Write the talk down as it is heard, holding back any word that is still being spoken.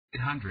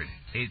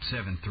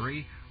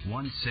800-873-1620.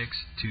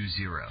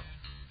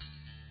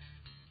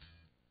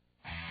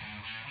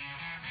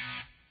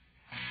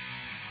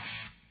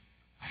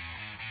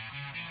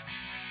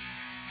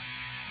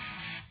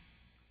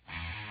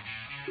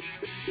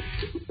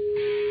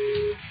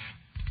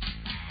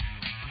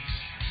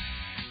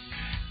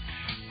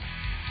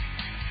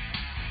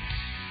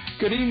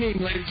 Good evening,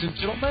 ladies and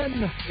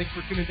gentlemen. Thanks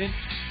for tuning in to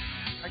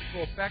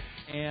Practical Effect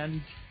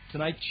and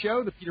tonight's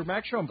show, the Peter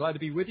Mack Show. I'm glad to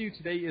be with you.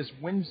 Today is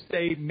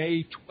Wednesday,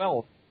 May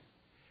 12th.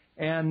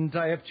 And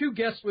I have two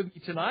guests with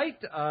me tonight.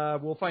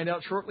 We'll find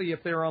out shortly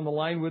if they're on the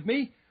line with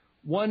me.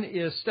 One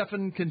is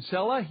Stefan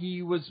Kinsella.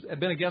 He has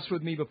been a guest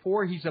with me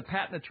before. He's a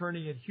patent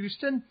attorney in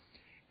Houston.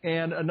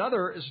 And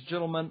another is a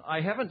gentleman I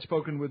haven't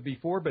spoken with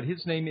before, but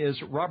his name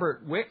is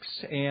Robert Wicks.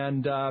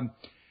 And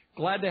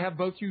glad to have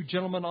both you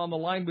gentlemen on the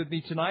line with me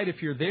tonight.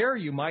 If you're there,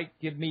 you might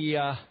give me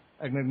an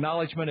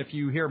acknowledgement if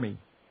you hear me.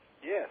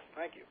 Yes,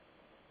 thank you.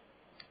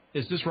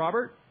 Is this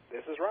Robert?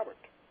 This is Robert.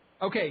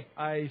 Okay,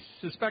 I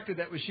suspected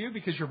that was you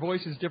because your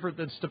voice is different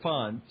than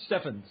Stefan.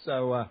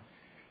 So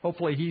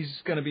hopefully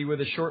he's going to be with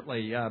us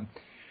shortly.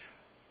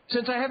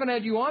 Since I haven't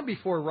had you on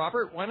before,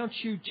 Robert, why don't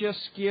you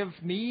just give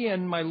me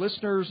and my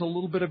listeners a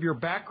little bit of your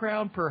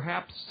background,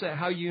 perhaps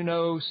how you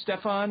know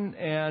Stefan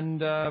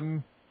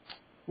and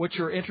what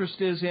your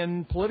interest is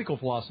in political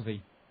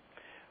philosophy.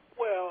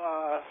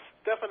 Well,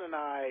 Stefan and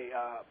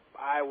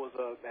I was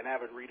an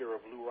avid reader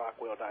of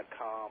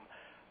LouRockwell.com,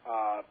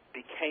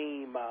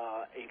 became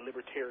a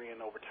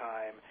libertarian over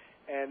time,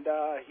 and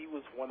he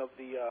was one of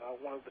the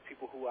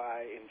people who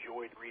I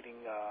enjoyed reading.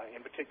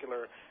 In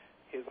particular,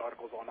 his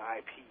articles on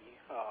IP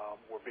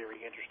were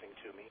very interesting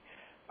to me.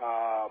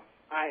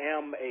 I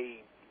am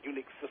a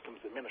Unix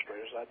systems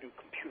administrator, so I do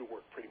computer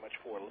work pretty much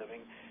for a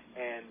living,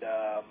 and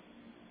the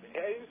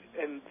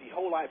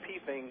whole IP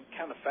thing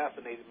kind of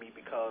fascinated me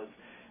because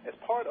as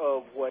part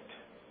of what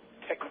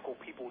technical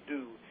people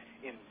do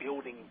in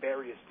building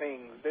various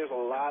things, there's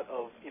a lot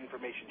of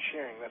information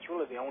sharing. That's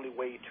really the only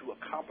way to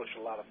accomplish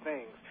a lot of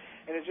things.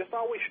 And it just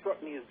always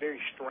struck me as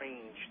very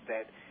strange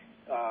that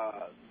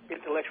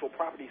intellectual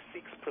property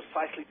seeks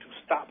precisely to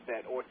stop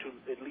that or to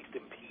at least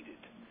impede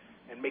it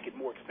and make it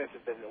more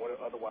expensive than it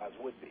otherwise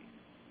would be.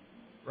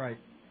 Right.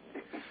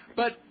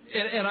 But,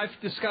 and I've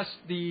discussed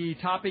the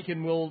topic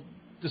and we'll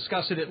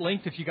discuss it at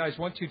length if you guys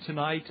want to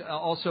tonight,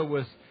 also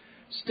with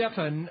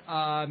Stefan.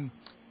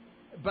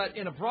 But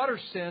in a broader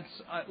sense,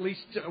 at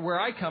least where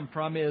I come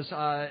from is,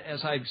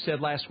 as I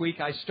said last week,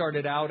 I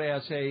started out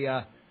as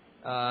a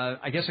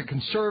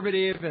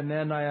conservative, and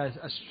then a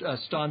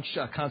staunch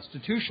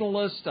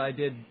constitutionalist. I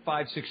did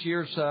 5-6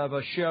 years of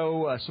a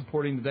show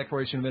supporting the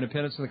Declaration of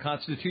Independence and the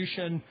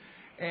Constitution.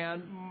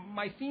 And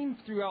my theme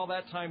through all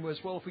that time was,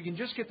 well, if we can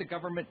just get the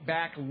government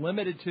back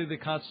limited to the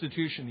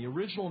Constitution, the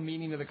original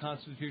meaning of the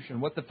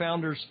Constitution, what the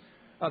founders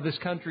of this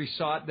country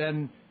sought,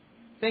 then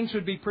things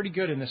would be pretty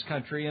good in this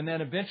country. And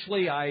then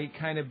eventually I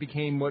kind of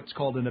became what's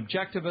called an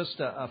objectivist,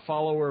 a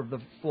follower of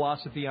the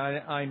philosophy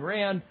Ayn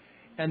Rand.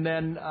 And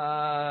then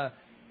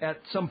at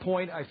some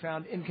point I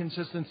found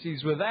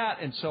inconsistencies with that.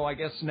 And so I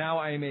guess now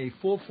I'm a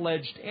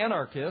full-fledged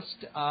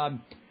anarchist.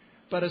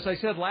 But as I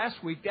said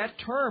last week, that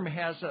term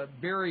has a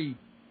very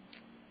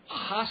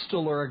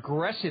hostile or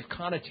aggressive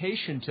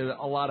connotation to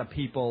a lot of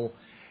people,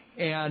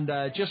 and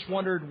just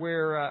wondered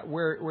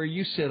where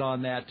you sit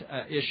on that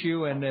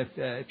issue, and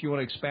if you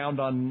want to expound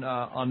on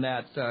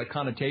that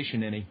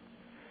connotation any.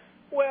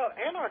 Well,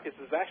 anarchist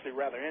is actually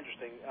rather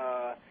interesting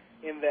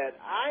in that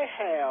I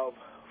have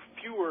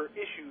fewer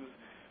issues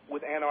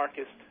with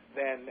anarchist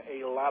than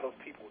a lot of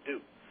people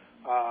do.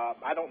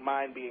 I don't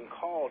mind being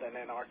called an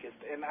anarchist,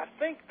 and I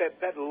think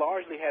that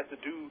largely has to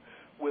do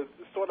with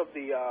sort of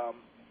the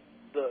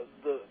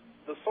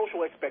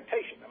social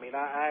expectation. I mean,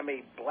 I'm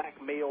a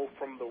black male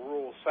from the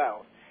rural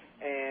South,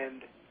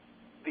 and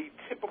the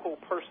typical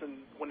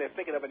person, when they're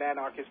thinking of an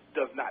anarchist,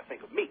 does not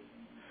think of me.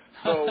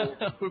 So,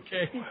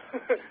 okay.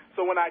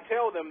 So when I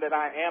tell them that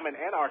I am an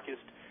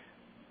anarchist,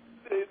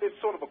 it's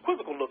sort of a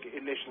quizzical look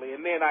initially,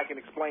 and then I can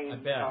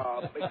explain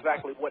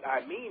exactly what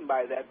I mean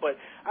by that. But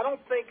I don't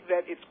think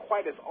that it's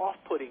quite as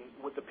off-putting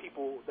with the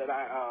people that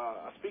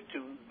I speak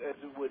to as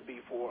it would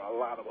be for a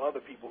lot of other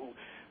people who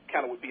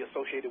kind of would be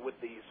associated with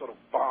the sort of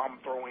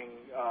bomb-throwing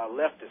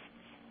leftists.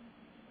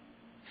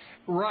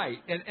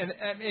 Right,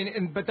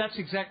 but that's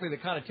exactly the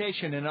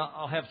connotation, and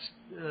I'll have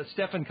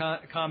Stefan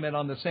comment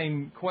on the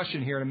same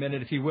question here in a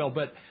minute, if he will.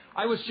 But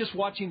I was just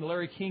watching the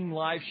Larry King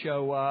live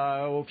show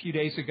a few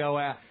days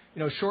ago,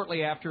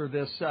 shortly after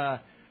this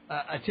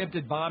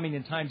attempted bombing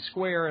in Times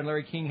Square, and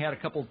Larry King had a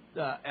couple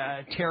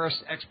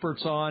terrorist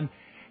experts on.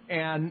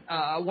 And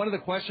one of the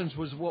questions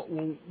was, well,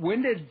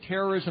 when did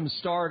terrorism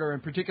start, or in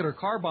particular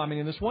car bombing?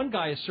 And this one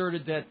guy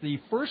asserted that the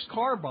first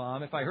car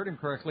bomb, if I heard him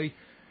correctly,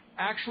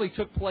 actually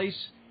took place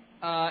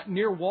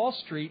near Wall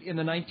Street in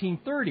the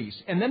 1930s.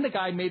 And then the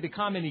guy made the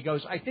comment, he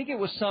goes, I think it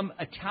was some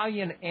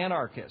Italian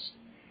anarchist.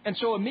 And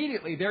so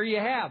immediately, there you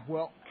have.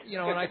 Well,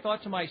 and I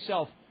thought to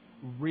myself,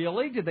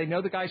 really? Did they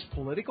know the guy's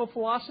political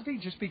philosophy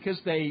just because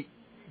they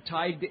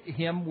tied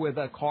him with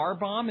a car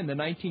bomb in the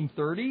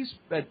 1930s,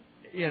 but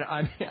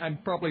I'm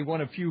probably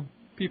one of few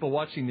people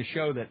watching the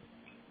show that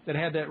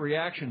had that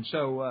reaction.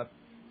 So,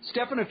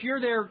 Stefan, if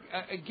you're there,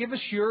 give us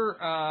your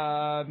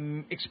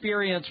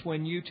experience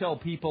when you tell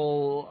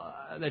people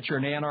that you're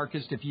an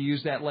anarchist, if you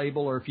use that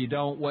label, or if you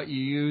don't, what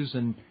you use,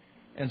 and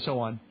so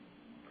on.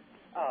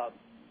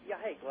 Yeah,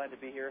 hey, glad to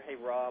be here. Hey,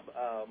 Rob.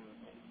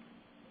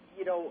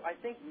 I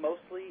think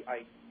mostly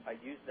I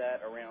use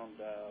that around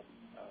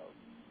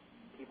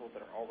people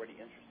that are already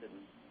interested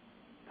in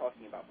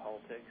talking about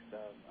politics.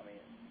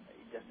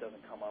 It just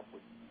doesn't come up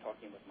with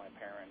talking with my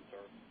parents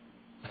or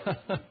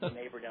the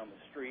neighbor down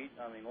the street.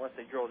 Unless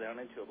they drill down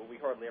into it, but we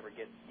hardly ever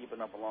get deep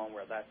enough along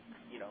where that,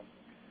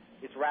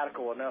 it's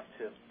radical enough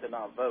to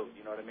not vote.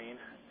 You know what I mean?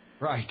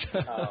 Right.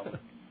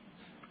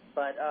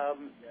 But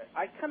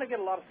I kind of get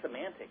a lot of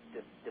semantic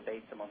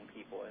debates among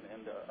people,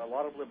 and a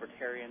lot of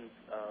libertarians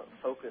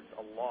focus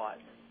a lot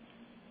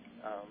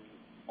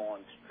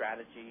on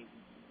strategy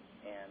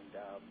and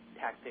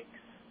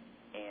tactics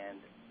and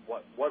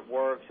what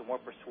works and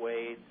what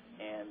persuades,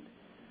 and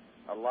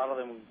a lot of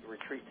them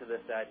retreat to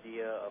this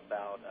idea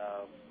about,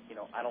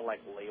 I don't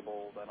like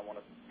labels, I don't want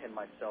to pin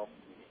myself,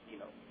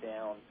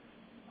 down.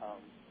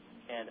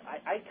 And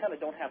I kind of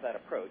don't have that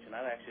approach, and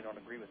I actually don't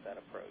agree with that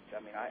approach.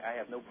 I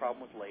have no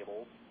problem with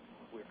labels.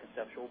 We're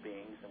conceptual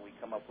beings, and we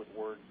come up with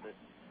words that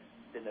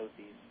denote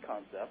these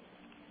concepts.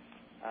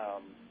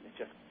 It's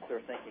just clear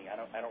thinking. I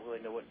don't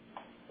really know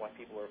why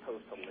people are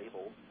opposed to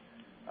labels.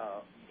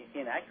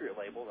 Inaccurate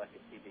labels I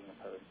could see being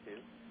opposed to.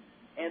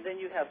 And then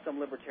you have some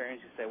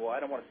libertarians who say, well, I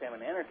don't want to say I'm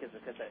an anarchist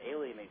because that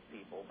alienates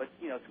people. But,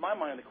 to my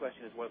mind, the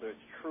question is whether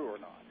it's true or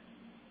not.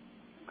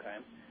 Okay?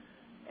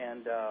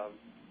 And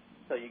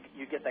so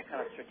you get that kind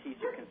of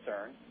strategic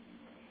concern.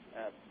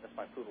 That's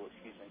my poodle,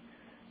 excuse me.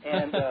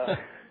 And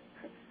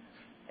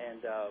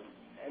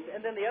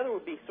and then the other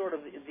would be sort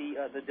of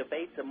the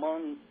debates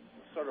among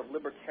sort of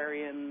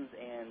libertarians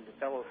and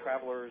fellow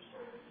travelers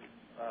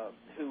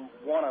who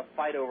want to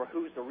fight over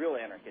who's the real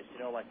anarchist,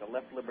 like the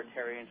left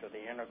libertarians or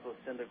the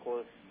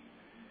anarcho-syndicalists,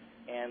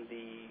 and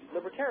the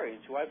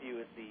libertarians, who I view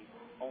as the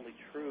only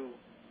true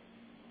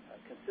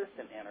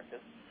consistent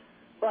anarchists.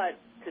 But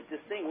to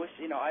distinguish,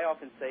 I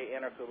often say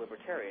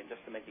anarcho-libertarian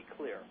just to make it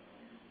clear.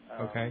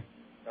 Okay.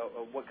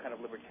 What kind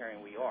of libertarian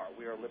we are.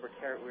 We are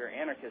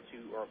anarchists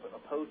who are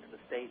opposed to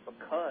the state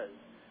because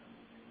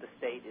the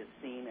state is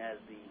seen as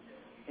the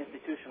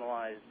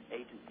institutionalized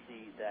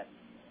agency that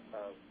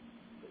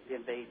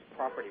invades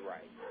property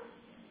rights.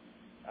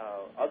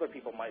 Other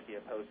people might be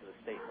opposed to the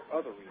state for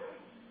other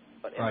reasons,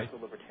 but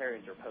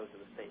anarcho-libertarians are opposed to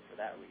the state for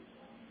that reason.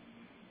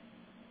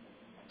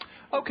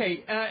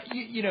 Okay,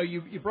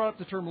 you brought up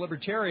the term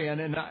libertarian,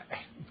 and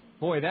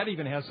that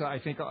even has, I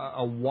think,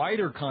 a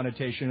wider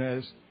connotation,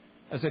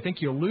 as I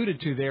think you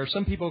alluded to there.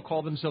 Some people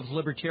call themselves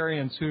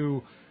libertarians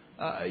who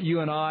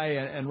you and I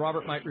and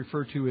Robert might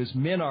refer to as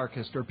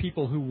minarchists, or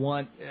people who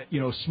want,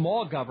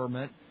 small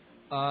government,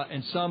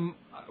 and some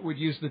would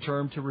use the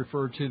term to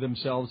refer to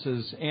themselves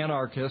as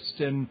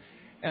anarchists, and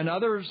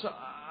others,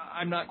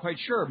 I'm not quite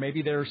sure.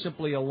 Maybe they're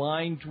simply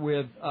aligned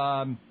with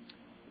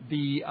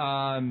the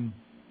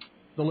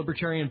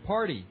Libertarian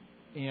Party,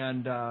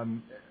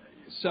 and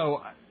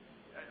so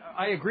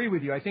I agree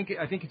with you. I think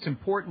it's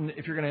important,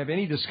 if you're going to have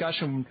any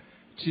discussion,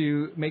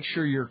 to make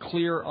sure you're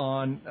clear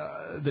on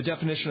the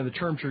definition of the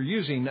terms you're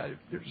using.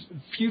 There's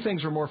few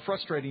things are more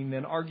frustrating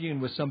than arguing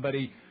with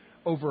somebody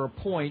over a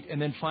point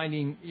and then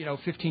finding,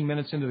 15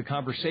 minutes into the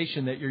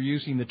conversation that you're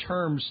using the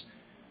terms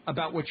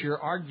about what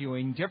you're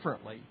arguing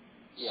differently.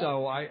 Yeah.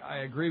 So I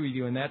agree with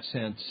you in that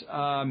sense.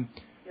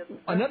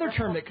 Another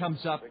term that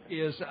comes up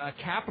is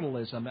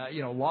capitalism,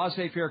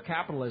 laissez-faire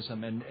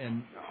capitalism,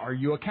 and are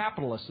you a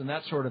capitalist, and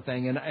that sort of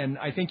thing. And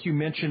I think you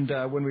mentioned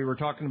when we were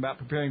talking about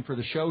preparing for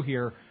the show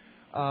here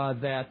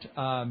that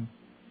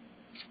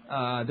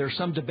there's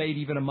some debate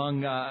even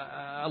among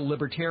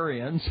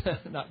libertarians,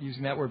 not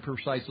using that word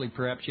precisely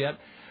perhaps yet,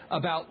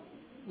 about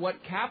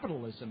what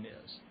capitalism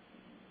is.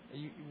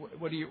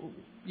 What do you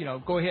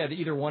go ahead,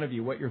 either one of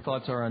you, what your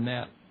thoughts are on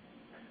that.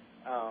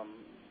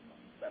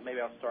 Maybe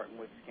I'll start and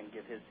Wicks can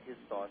give his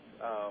thoughts.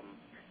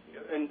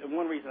 And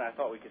one reason I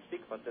thought we could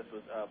speak about this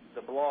was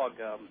the blog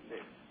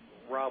that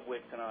Rob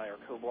Wicks and I are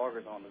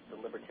co-bloggers on is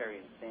the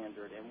Libertarian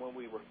Standard. And when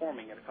we were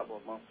forming it a couple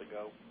of months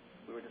ago,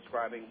 we were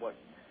describing what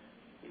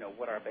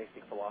our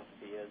basic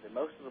philosophy is. And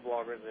most of the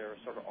bloggers are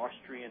sort of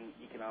Austrian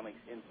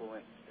economics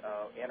influenced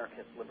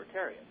anarchist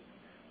libertarians.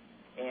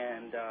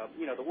 And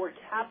the word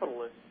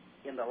capitalist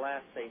in the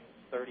last, say,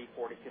 30,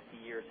 40,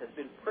 50 years has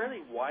been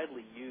fairly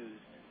widely used,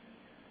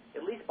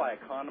 at least by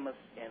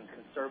economists and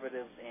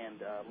conservatives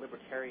and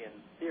libertarian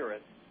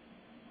theorists,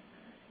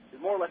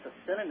 is more or less a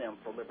synonym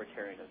for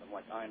libertarianism,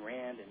 like Ayn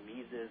Rand and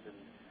Mises and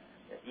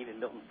even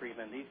Milton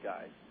Friedman, these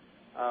guys.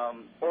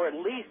 Or at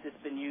least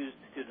it's been used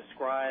to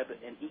describe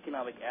an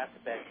economic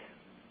aspect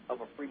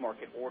of a free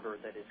market order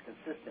that is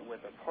consistent with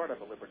a part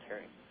of a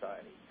libertarian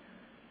society.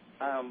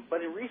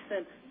 But in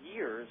recent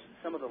years,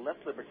 some of the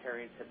left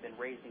libertarians have been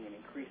raising an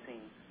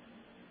increasing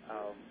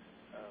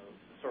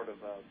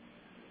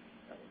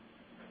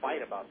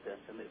fight about this,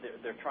 and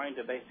they're trying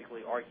to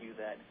basically argue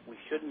that we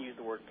shouldn't use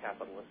the word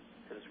capitalist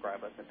to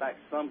describe us. In fact,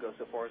 some go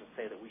so far as to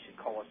say that we should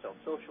call ourselves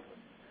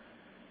socialists,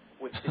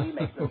 which to me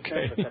makes no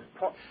sense, because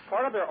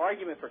part of their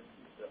argument for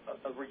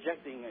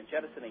rejecting and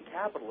jettisoning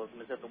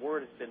capitalism is that the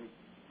word has been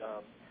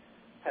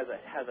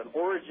has an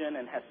origin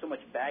and has so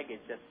much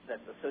baggage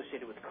that's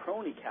associated with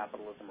crony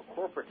capitalism or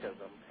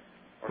corporatism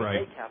or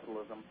state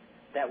capitalism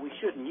that we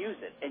shouldn't use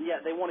it. And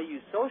yet they want to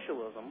use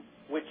socialism,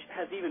 which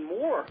has even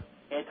more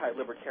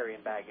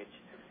anti-libertarian baggage,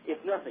 if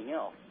nothing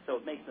else. So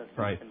it makes no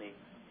sense to me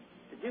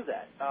to do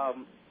that.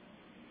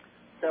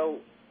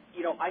 So,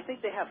 you know, I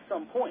think they have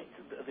some points.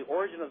 The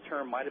origin of the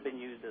term might have been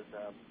used as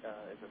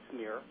a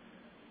smear,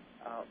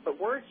 but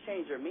words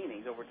change their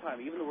meanings over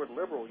time. Even the word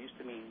liberal used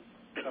to mean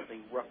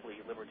something roughly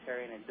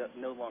libertarian and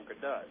no longer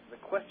does. The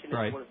question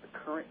is, what is the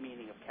current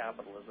meaning of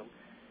capitalism?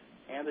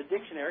 And the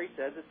dictionary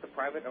says it's the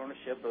private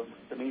ownership of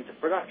the means of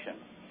production.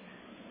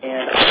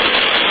 And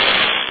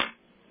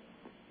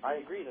I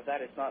agree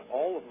that is not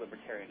all of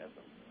libertarianism,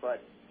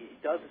 but it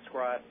does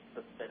describe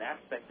an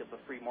aspect of the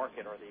free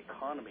market or the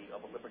economy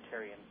of a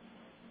libertarian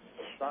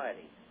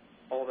society.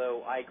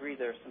 Although I agree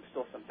there's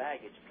still some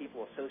baggage.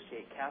 People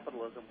associate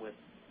capitalism with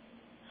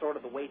sort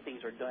of the way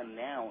things are done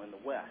now in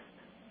the West,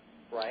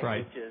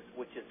 right?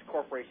 Which is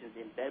corporations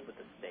in bed with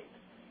the state.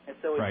 And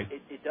so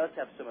it does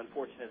have some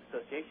unfortunate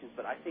associations,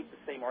 but I think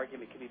the same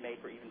argument can be made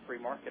for even free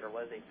market or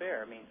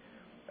laissez-faire. I mean,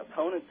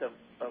 opponents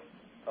of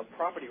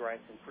property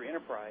rights and free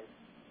enterprise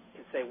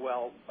can say,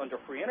 well,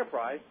 under free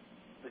enterprise,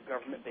 the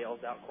government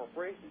bails out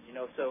corporations, you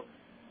know. So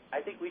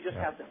I think we just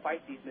have to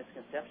fight these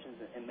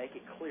misconceptions and make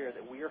it clear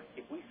that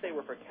if we say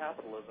we're for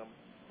capitalism,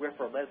 we're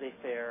for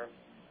laissez-faire,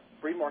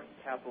 free market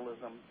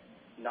capitalism,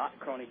 not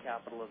crony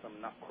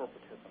capitalism, not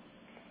corporatism.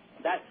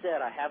 That said,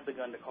 I have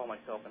begun to call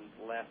myself in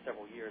the last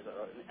several years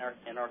an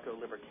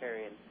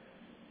anarcho-libertarian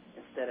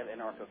instead of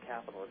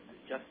anarcho-capitalist,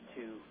 just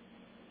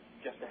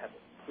to have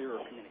clearer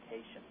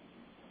communication.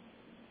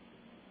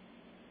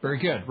 Very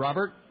good,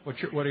 Robert.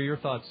 What are your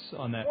thoughts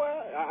on that?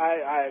 Well,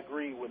 I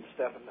agree with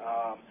Stephen.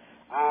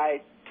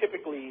 I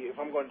typically, if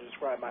I'm going to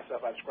describe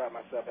myself, I describe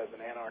myself as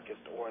an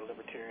anarchist or a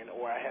libertarian,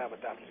 or I have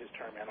adopted his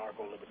term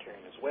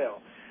anarcho-libertarian as well.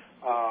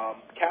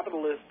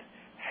 Capitalist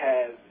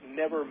has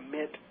never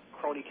meant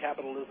crony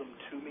capitalism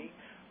to me.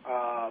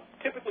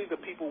 Typically the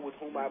people with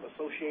whom I've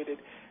associated,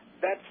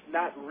 that's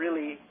not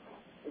really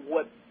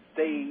what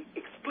they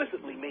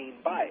explicitly mean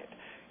by it.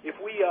 If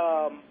we,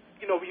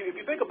 if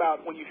you think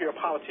about when you hear a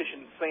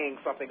politician saying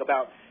something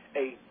about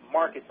a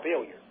market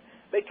failure,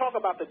 they talk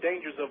about the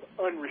dangers of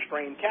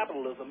unrestrained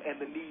capitalism and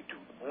the need to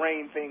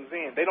rein things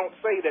in. They don't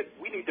say that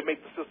we need to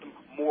make the system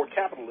more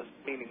capitalist,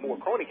 meaning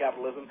more crony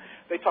capitalism.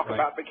 They talk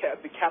about the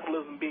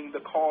capitalism being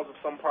the cause of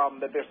some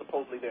problem that they're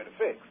supposedly there to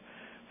fix.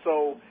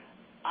 So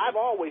I've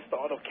always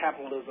thought of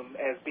capitalism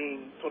as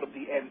being sort of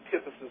the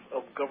antithesis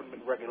of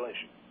government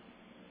regulation.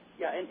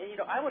 Yeah, and you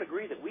know, I would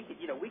agree that we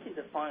can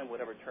define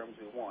whatever terms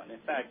we want.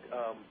 In fact,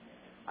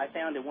 I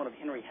found in one of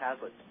Henry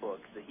Hazlitt's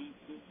books that he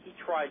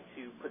tried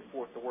to put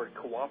forth the word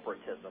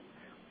cooperatism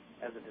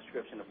as a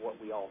description of what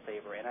we all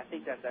favor, and I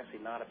think that's actually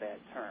not a bad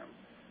term.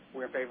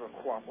 We're in favor of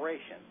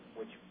cooperation,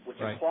 which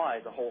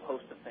implies a whole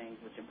host of things,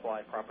 which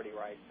imply property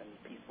rights and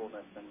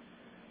peacefulness and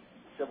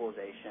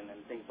civilization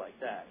and things like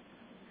that.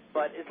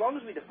 But as long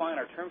as we define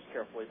our terms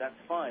carefully, that's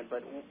fine.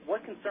 But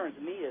what concerns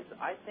me is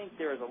I think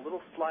there is a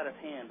little sleight of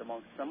hand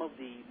among some of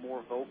the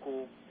more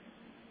vocal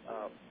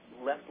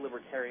left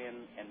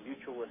libertarian and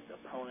mutualist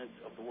opponents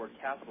of the word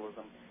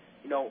capitalism.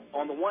 You know,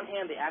 on the one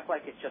hand, they act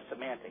like it's just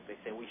semantic. They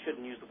say we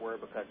shouldn't use the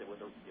word because it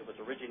was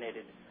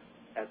originated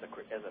as a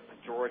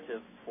pejorative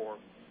for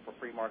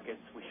free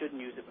markets. We shouldn't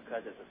use it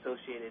because it's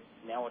associated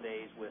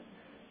nowadays with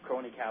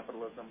crony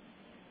capitalism.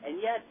 And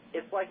yet,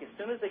 it's like as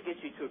soon as they get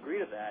you to agree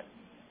to that,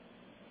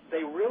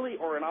 they really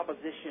are in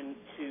opposition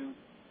to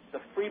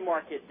the free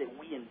market that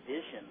we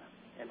envision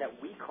and that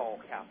we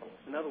call capitalist.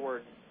 In other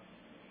words,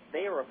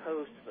 they are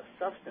opposed to the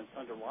substance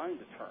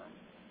underlying the term.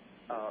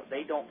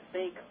 They don't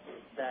think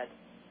that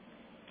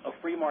a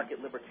free market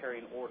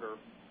libertarian order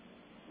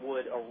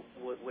would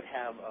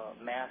have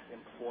mass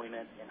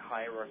employment and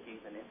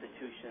hierarchies and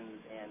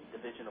institutions and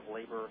division of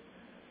labor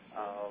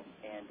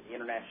and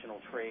international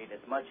trade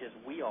as much as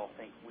we all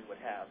think we would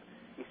have.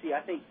 You see,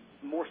 I think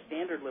more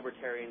standard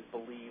libertarians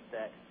believe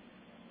that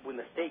when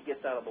the state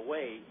gets out of the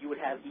way, you would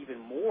have even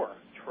more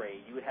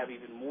trade, you would have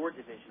even more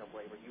division of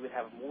labor, you would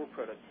have more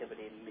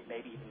productivity and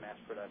maybe even mass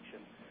production,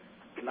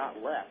 not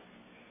less.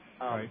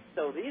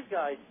 So these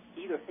guys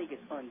either think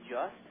it's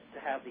unjust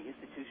to have the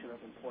institution of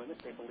employment,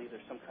 they believe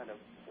there's some kind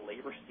of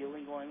labor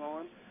stealing going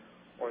on,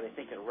 or they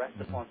think it rests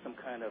upon some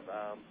kind of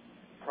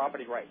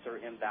property rights that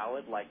are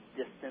invalid, like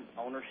distant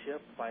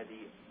ownership by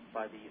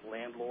the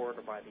landlord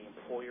or by the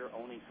employer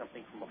owning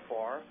something from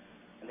afar.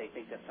 And they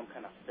think that's some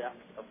kind of theft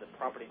of the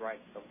property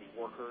rights of the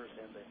workers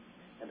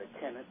and the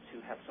tenants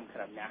who have some kind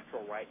of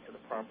natural right to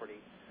the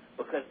property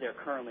because they're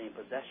currently in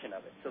possession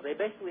of it. So they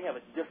basically have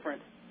a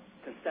different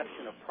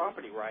conception of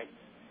property rights,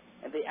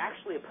 and they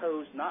actually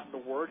oppose not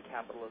the word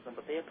capitalism,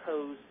 but they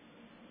oppose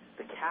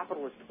the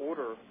capitalist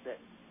order that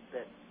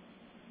that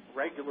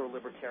regular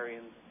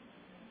libertarians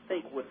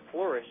think would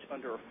flourish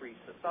under a free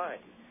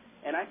society.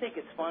 And I think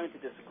it's fine to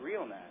disagree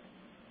on that,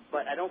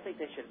 but I don't think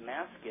they should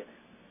mask it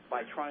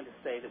by trying to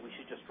say that we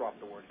should just drop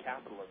the word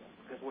capitalism,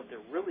 because what they're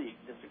really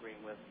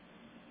disagreeing with,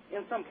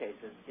 in some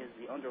cases, is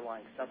the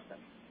underlying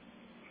substance.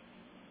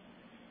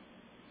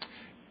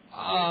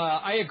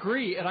 I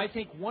agree, and I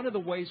think one of the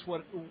ways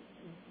what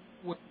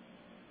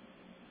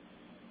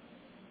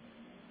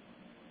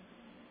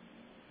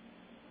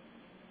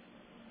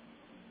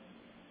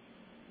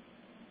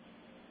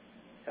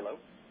Hello?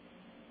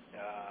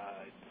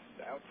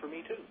 It's out for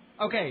me, too.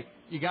 Okay,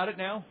 you got it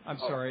now? I'm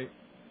sorry.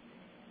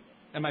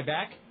 Am I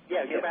back?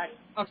 Yeah, you're back.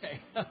 Okay.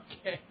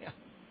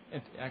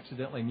 It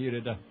accidentally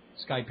muted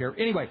Skype here.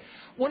 Anyway,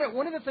 one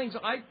of the things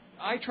I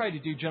try to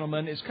do,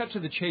 gentlemen, is cut to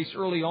the chase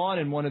early on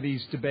in one of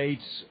these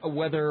debates,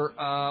 whether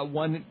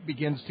one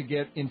begins to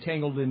get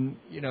entangled in,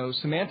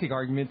 semantic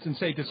arguments, and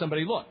say to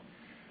somebody, look,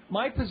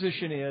 my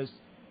position is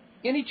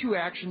any two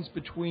actions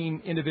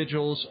between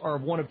individuals are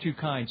of one of two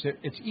kinds.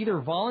 It's either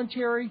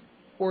voluntary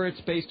or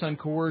it's based on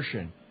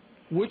coercion.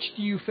 Which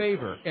do you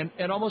favor?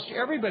 And almost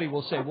everybody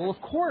will say, well, of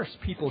course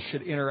people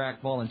should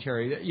interact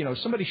voluntarily.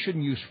 Somebody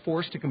shouldn't use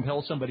force to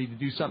compel somebody to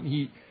do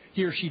something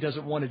he or she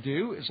doesn't want to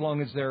do, as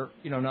long as they're,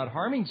 not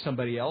harming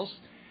somebody else.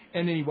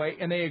 And anyway,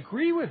 and they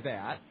agree with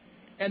that.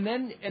 And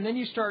then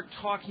you start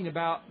talking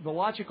about the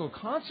logical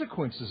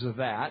consequences of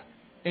that.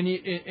 And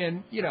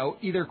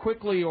either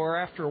quickly or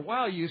after a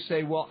while, you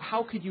say, well,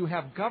 how could you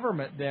have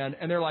government then?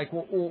 And they're like,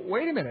 well,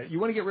 wait a minute, you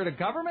want to get rid of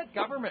government?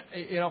 Government,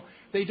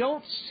 they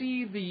don't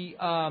see the,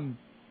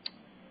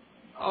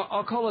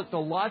 I'll call it the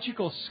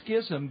logical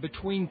schism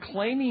between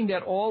claiming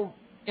that all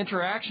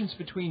interactions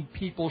between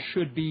people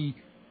should be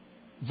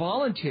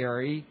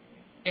voluntary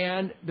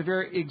and the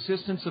very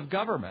existence of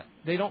government.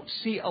 They don't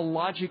see a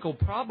logical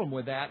problem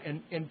with that.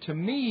 And to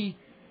me,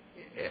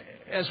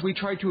 as we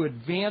try to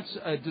advance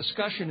a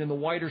discussion in the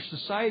wider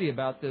society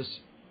about this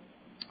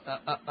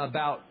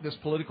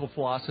political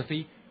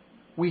philosophy,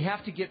 we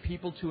have to get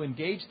people to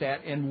engage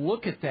that and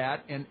look at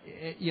that and,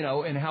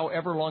 and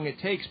however long it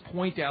takes,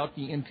 point out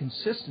the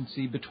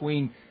inconsistency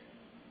between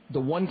the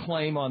one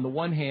claim on the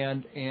one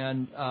hand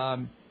and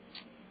the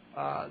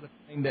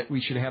claim that we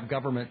should have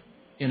government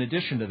in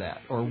addition to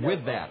that or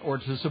with that or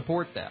to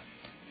support that.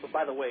 But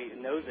by the way,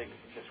 Nozick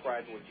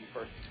described what you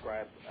first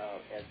described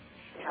as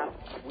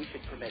we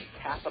should permit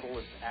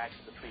capitalist acts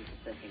between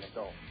consenting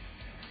adults.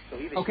 So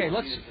okay,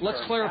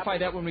 let's clarify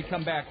that when we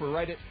come back. We're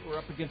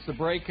up against the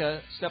break.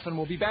 Stefan,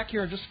 we'll be back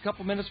here in just a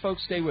couple minutes,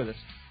 folks. Stay with us.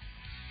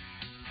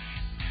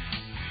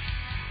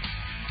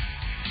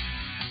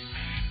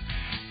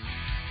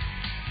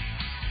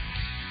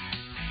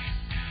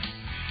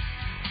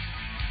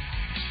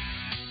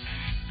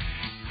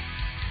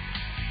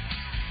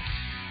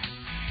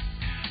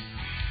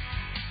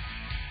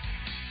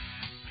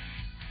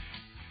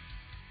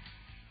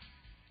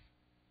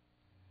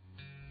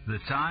 The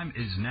time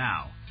is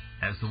now.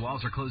 As the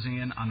walls are closing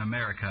in on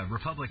America,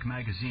 Republic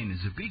Magazine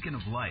is a beacon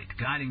of light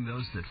guiding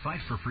those that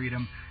fight for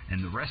freedom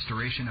and the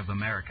restoration of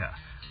America.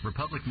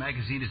 Republic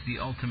Magazine is the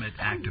ultimate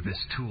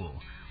activist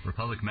tool.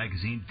 Republic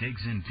Magazine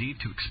digs in deep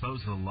to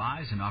expose the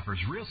lies and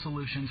offers real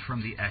solutions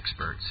from the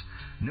experts.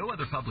 No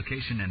other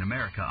publication in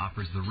America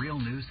offers the real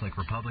news like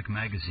Republic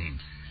Magazine.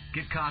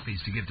 Get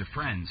copies to give to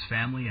friends,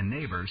 family, and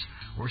neighbors,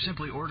 or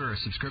simply order a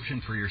subscription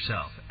for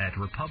yourself at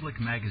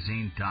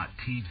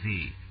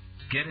republicmagazine.tv.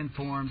 Get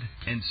informed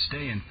and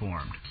stay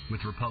informed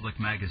with Republic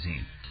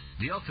Magazine,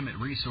 the ultimate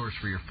resource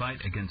for your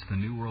fight against the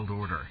New World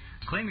Order.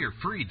 Claim your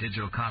free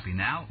digital copy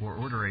now or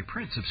order a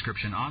print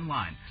subscription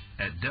online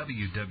at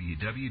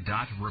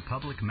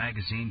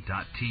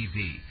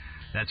www.republicmagazine.tv.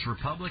 That's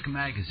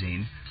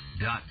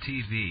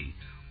republicmagazine.tv.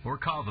 Or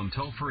call them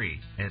toll-free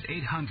at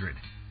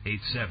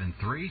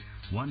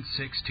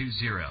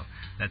 800-873-1620.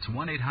 That's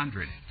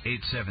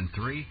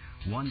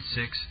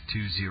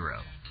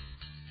 1-800-873-1620.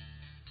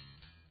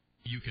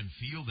 You can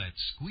feel that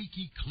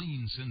squeaky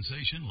clean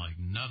sensation like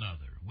none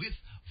other with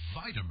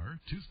Vitamer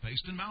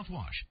toothpaste and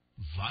mouthwash.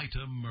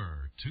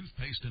 Vitamer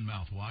toothpaste and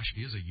mouthwash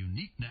is a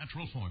unique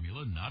natural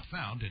formula not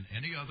found in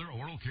any other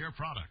oral care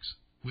products.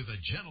 With a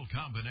gentle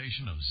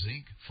combination of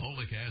zinc,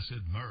 folic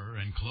acid, myrrh,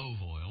 and clove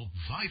oil,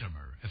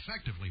 Vitamer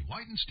effectively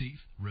whitens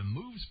teeth,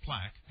 removes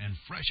plaque, and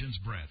freshens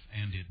breath,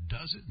 and it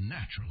does it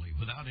naturally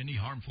without any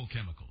harmful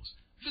chemicals.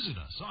 Visit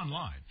us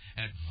online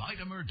at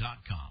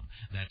Vitamer.com.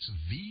 That's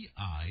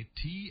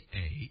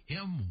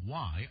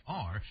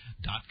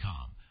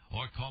VITAMYR.com.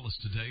 Or call us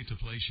today to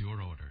place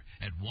your order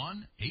at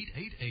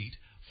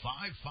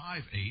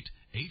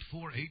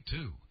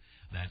 1-888-558-8482.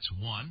 That's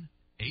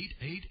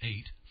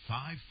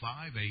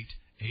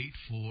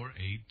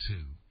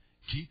 1-888-558-8482.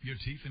 Keep your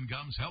teeth and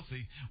gums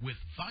healthy with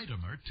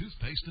Vitamer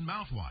toothpaste and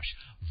mouthwash.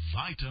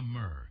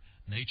 Vitamer,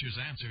 nature's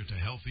answer to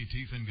healthy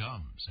teeth and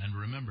gums. And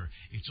remember,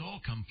 it's all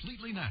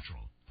completely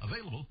natural.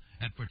 Available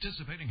at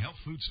participating health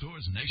food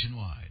stores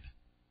nationwide.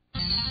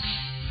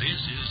 This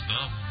is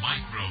The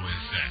Micro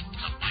Effect.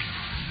 The Micro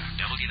Effect.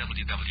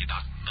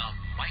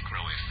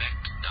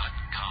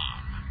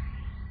 www.themicroeffect.com.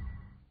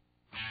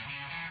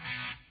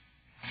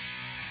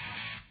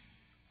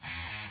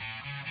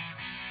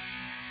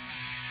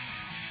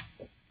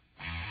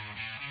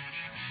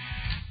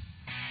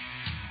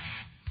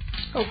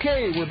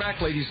 Okay, we're back,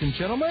 ladies and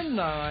gentlemen.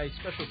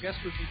 Special guests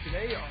with me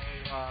today are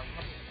Rob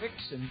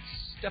Wicks and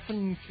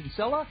Stefan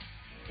Kinsella,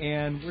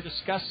 and we're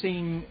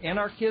discussing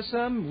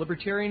anarchism,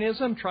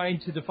 libertarianism, trying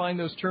to define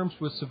those terms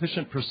with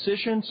sufficient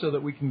precision so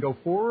that we can go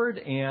forward.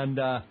 And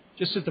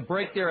just at the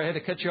break there, I had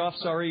to cut you off.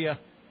 Sorry,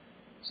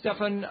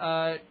 Stefan.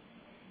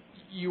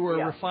 You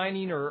were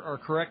refining or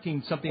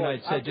correcting something I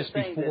had said just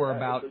before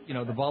about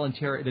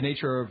the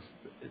nature of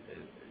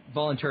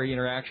voluntary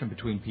interaction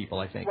between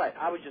people, I think. Right.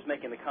 I was just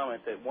making the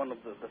comment that one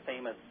of the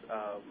famous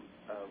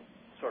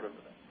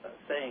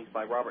sayings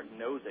by Robert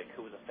Nozick,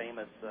 who was a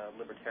famous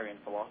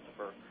libertarian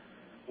philosopher,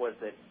 was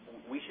that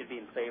we should be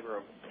in favor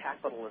of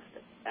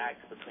capitalistic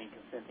acts between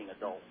consenting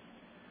adults.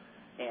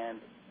 And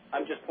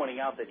I'm just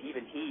pointing out that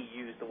even he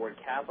used the word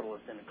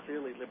capitalist in a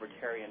clearly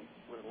libertarian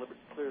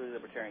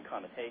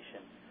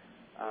connotation,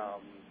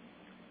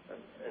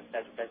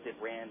 as did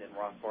Rand and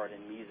Rothbard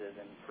and Mises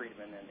and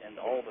Friedman and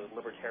all the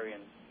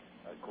libertarian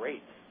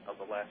greats of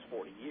the last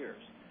 40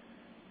 years.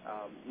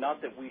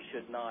 Not that we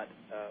should not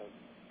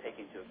take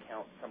into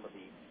account some of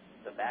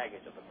the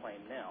baggage of the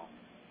claim now,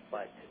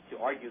 but to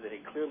argue that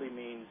it clearly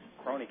means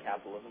crony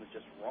capitalism is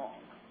just wrong.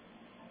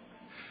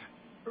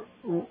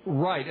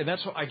 Right, and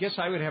that's what I guess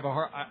I would have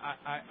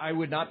I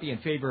would not be in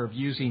favor of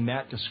using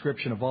that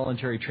description of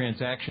voluntary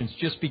transactions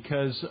just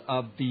because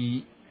of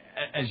the,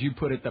 as you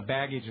put it, the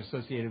baggage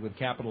associated with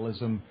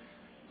capitalism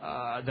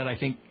that I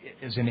think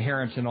is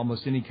inherent in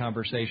almost any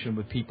conversation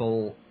with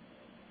people,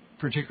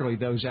 particularly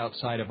those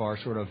outside of our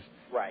sort of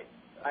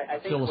I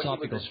think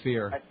philosophical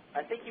sphere.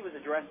 I think he was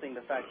addressing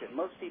the fact that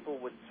most people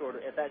would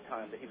at that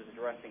time that he was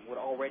addressing, would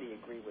already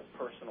agree with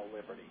personal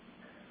liberty.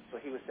 So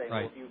he was saying,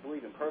 well, if you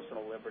believe in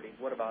personal liberty,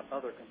 what about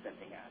other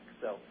consenting acts?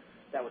 So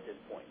that was his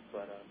point.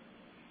 But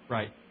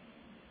Right.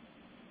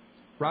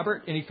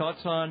 Robert, any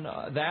thoughts on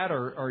that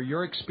or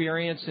your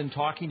experience in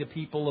talking to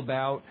people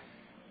about,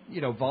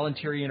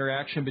 voluntary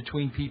interaction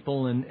between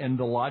people and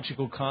the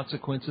logical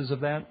consequences of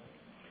that?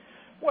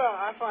 Well,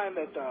 I find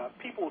that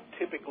people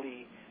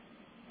typically,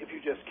 if you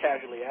just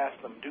casually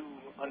ask them, do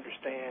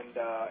understand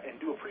and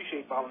do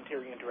appreciate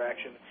voluntary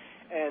interaction,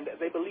 and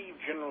they believe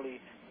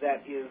generally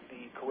that is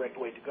the correct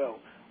way to go.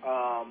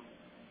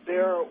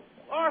 There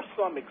are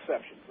some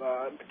exceptions.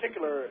 In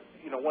particular,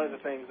 one of the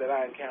things that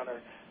I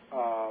encounter,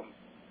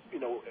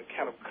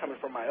 kind of coming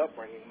from my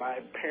upbringing, my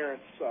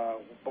parents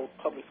were both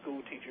public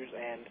school teachers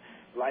and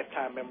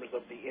lifetime members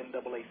of the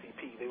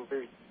NAACP.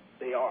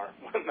 They are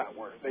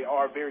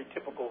very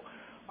typical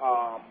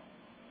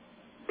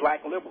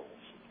black liberals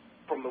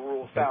from the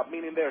rural South,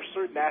 meaning there are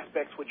certain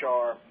aspects which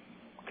are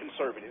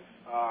conservative,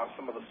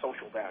 some of the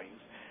social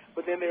values.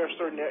 But then there are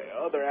certain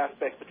other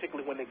aspects,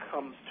 particularly when it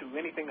comes to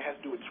anything that has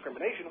to do with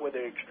discrimination, where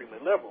they're extremely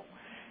liberal.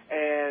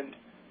 And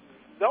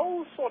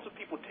those sorts of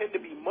people tend to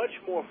be much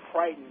more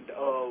frightened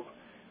of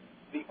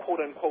the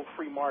quote-unquote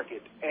free market.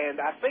 And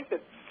I think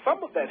that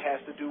some of that has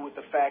to do with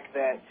the fact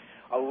that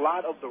a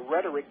lot of the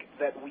rhetoric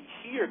that we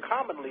hear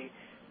commonly,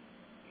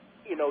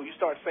 you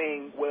start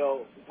saying,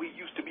 well, we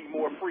used to be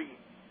more free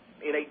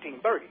in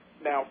 1830.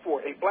 Now,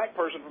 for a black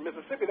person from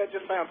Mississippi, that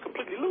just sounds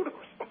completely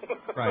ludicrous.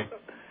 Right.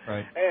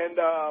 And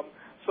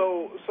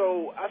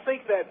so I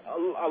think that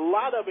a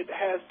lot of it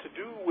has to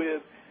do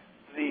with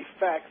the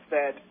fact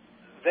that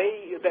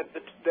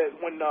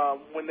when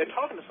they're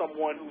talking to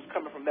someone who's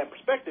coming from that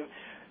perspective,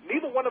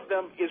 neither one of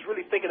them is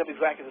really thinking of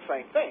exactly the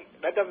same thing.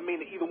 That doesn't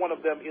mean that either one of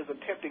them is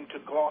attempting to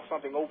gloss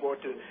something over or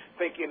to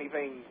think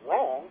anything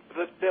wrong,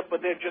 but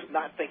they're just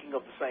not thinking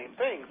of the same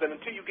things. And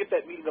until you get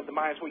that meeting of the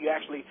minds where you're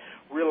actually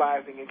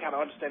realizing and kind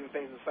of understanding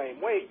things the same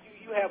way,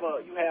 you have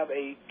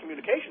a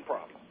communication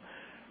problem.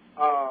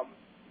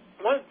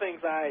 One of the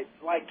things I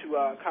like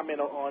to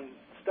comment on,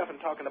 Stefan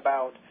talking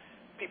about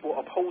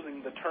people opposing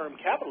the term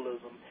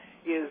capitalism,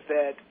 is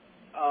that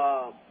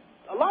a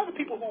lot of the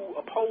people who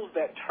oppose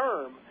that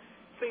term,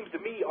 seems to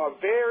me, are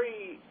they're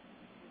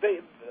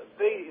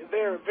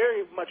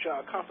very much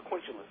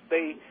consequentialist.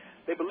 They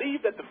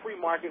believe that the free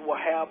market will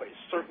have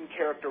certain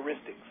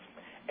characteristics,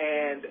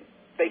 and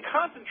they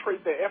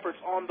concentrate their efforts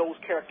on those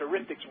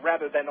characteristics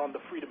rather than on the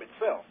freedom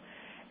itself.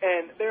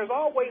 And there's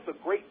always a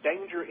great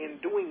danger in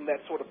doing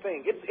that sort of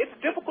thing. It's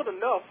difficult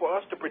enough for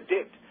us to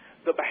predict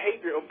the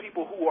behavior of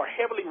people who are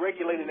heavily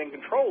regulated and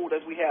controlled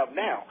as we have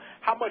now.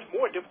 How much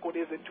more difficult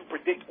is it to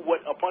predict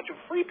what a bunch of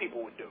free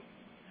people would do?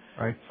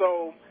 Right.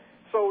 So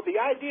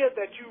the idea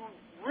that you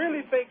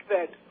really think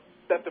that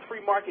the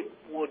free market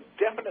will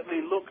definitely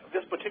look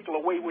this particular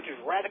way, which is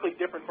radically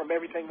different from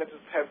everything that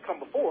has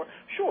come before,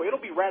 sure, it'll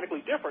be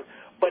radically different.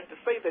 But to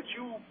say that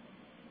you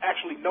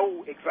actually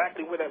know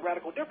exactly where that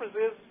radical difference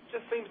is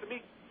just seems to me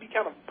be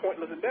kind of a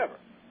pointless endeavor.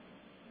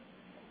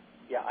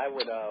 Yeah, I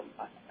would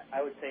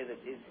say that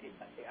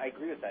I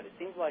agree with that. It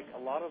seems like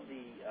a lot of the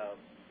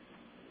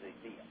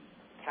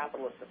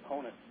capitalist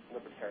opponent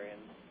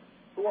libertarians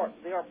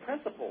they are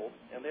principled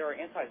and they are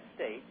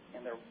anti-state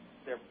and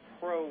they're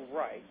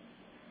pro-right,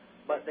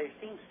 but they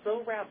seem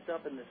so wrapped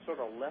up in this sort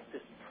of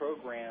leftist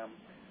program,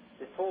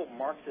 this whole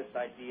Marxist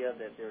idea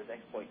that there's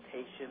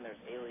exploitation, there's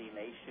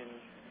alienation,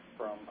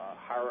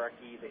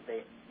 hierarchy.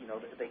 They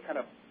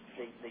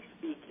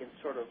speak in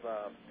sort of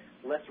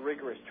less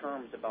rigorous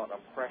terms about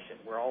oppression.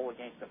 We're all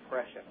against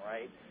oppression,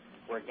 right?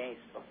 We're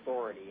against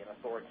authority and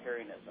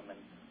authoritarianism and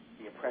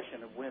the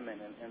oppression of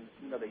women,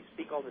 and they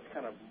speak all this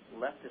kind of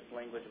leftist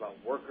language about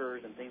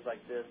workers and things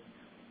like this.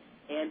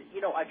 And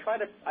I try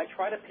to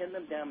pin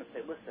them down and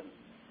say, listen,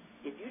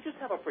 if you just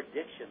have a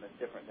prediction that's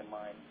different than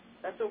mine,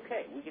 that's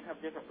okay. We can have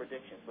different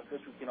predictions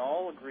because we can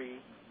all agree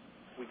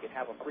we could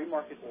have a free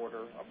market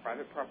order, a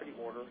private property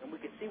order, and we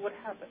could see what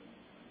happens.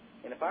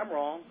 And if I'm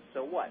wrong,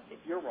 so what?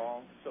 If you're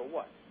wrong, so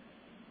what?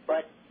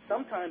 But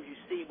sometimes you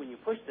see when you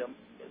push them,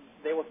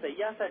 they will say,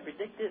 yes, I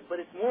predicted,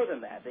 but it's more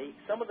than that.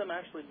 Some of them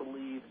actually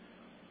believe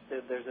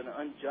that there's an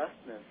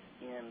unjustness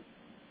in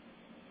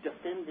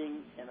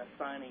defending and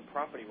assigning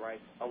property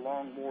rights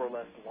along more or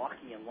less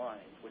Lockean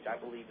lines, which I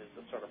believe is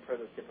the sort of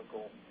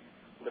prototypical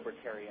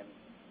libertarian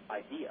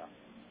idea.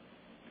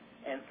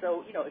 And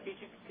so, if you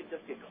could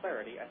just get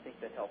clarity, I think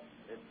that helps.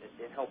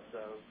 It helps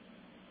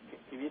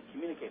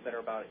communicate better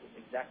about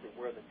exactly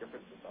where the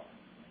differences are.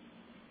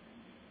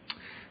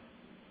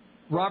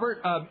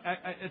 Robert,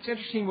 it's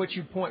interesting what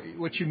you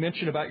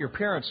mentioned about your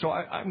parents. So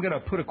I'm going to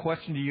put a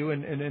question to you,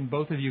 and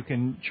both of you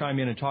can chime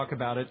in and talk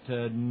about it.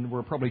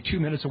 We're probably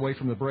 2 minutes away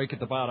from the break at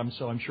the bottom,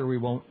 so I'm sure we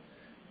won't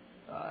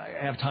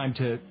have time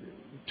to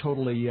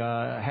totally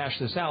hash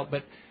this out.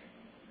 But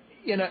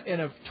in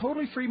a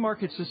totally free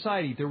market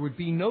society, there would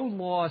be no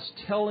laws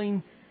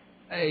telling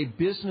a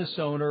business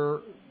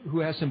owner who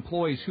has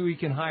employees who he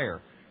can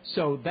hire.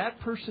 So that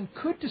person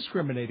could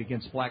discriminate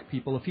against black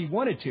people if he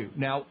wanted to.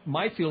 Now,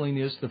 my feeling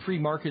is the free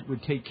market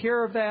would take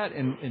care of that,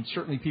 and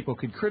certainly people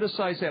could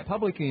criticize that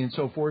publicly and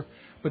so forth,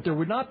 but there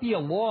would not be a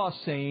law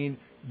saying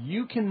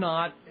you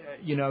cannot,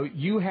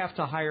 you have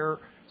to hire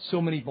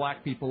so many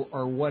black people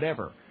or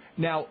whatever.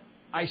 Now,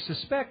 I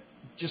suspect,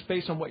 just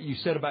based on what you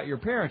said about your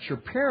parents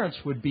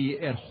would be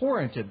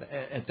abhorrent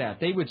at that.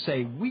 They would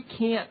say, we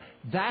can't,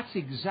 that's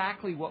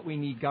exactly what we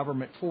need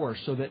government for,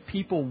 so that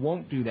people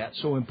won't do that,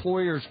 so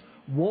employers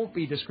won't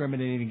be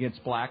discriminating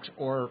against blacks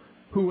or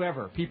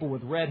whoever, people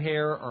with red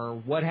hair or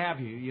what have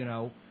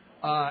you,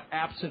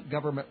 absent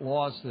government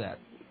laws to that.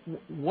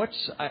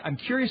 I'm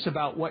curious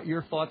about what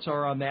your thoughts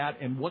are on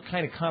that and what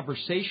kind of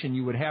conversation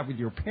you would have with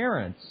your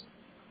parents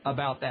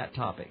about that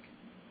topic.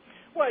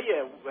 Well,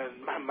 yeah,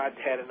 my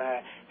dad and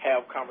I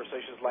have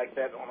conversations like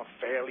that on a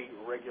fairly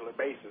regular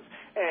basis.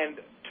 And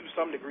to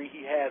some degree,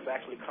 he has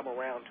actually come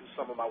around to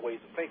some of my ways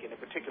of thinking, in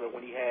particular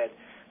when he had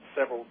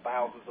several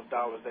thousands of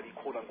dollars that he,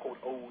 quote-unquote,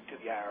 owed to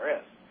the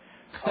IRS.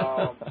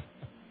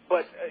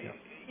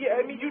 Yeah,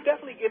 I mean, you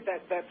definitely get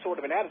that sort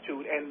of an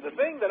attitude. And the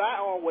thing that I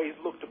always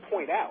look to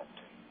point out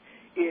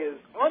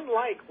is,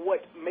 unlike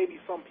what maybe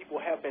some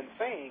people have been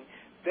saying,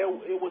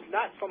 it was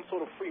not some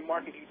sort of free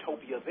market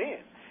utopia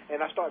then.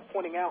 And I start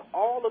pointing out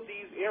all of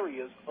these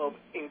areas of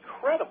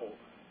incredible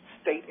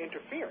state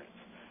interference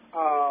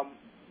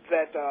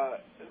that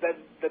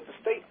the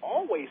state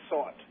always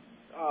sought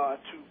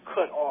to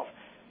cut off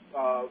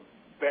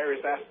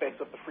various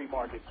aspects of the free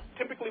market,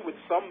 typically with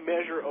some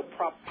measure of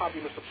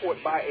popular support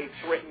by a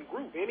threatened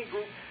group. Any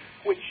group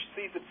which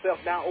sees itself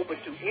now open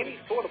to any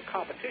sort of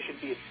competition,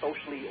 be it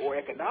socially or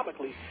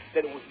economically,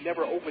 that it was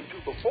never open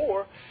to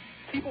before,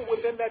 people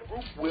within that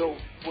group will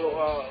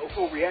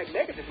react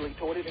negatively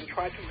toward it and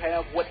try to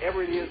have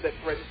whatever it is that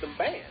threatens them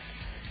banned.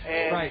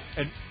 Right.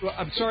 And well,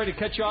 I'm sorry to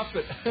cut you off,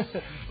 but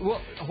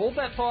well, hold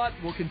that thought.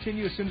 We'll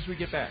continue as soon as we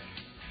get back.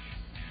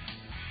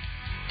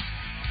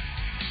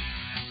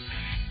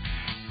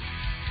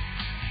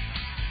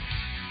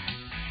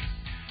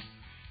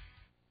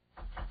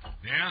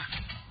 Yeah?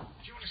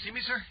 Did you want to see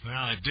me, sir? Well,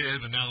 I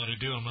did, but now that I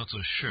do, I'm not so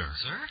sure.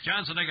 Sir?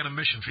 Johnson, I got a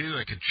mission for you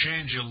that could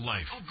change your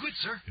life. Oh, good,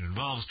 sir. It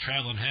involves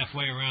traveling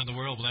halfway around the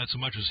world without so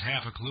much as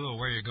half a clue of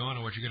where you're going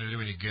or what you're going to do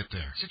when you get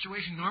there.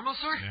 Situation normal,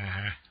 sir?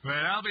 Uh-huh.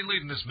 Well, I'll be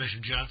leading this mission,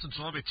 Johnson,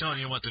 so I'll be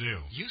telling you what to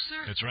do. You,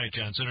 sir? That's right,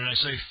 Johnson, and I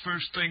say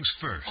first things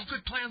first. Oh,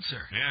 good plan,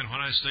 sir. And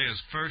what I say is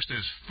first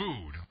is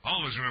food.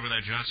 Always remember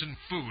that, Johnson.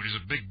 Food is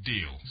a big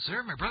deal. Sir,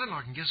 my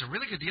brother-in-law can give us a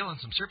really good deal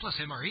on some surplus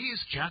MREs.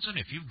 Johnson,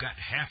 if you've got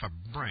half a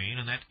brain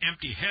and that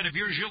empty head of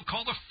yours, you'll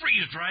call the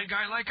freeze-dry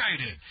guy like I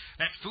did.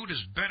 That food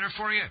is better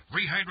for you,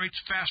 rehydrates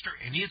faster,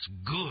 and it's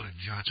good,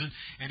 Johnson.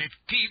 And it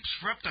keeps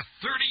for up to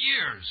 30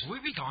 years. Will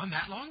we be gone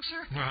that long,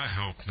 sir? I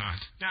hope not.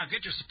 Now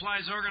get your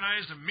supplies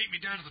organized and meet me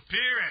down to the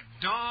pier at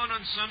dawn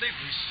on Sunday.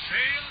 We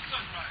sail at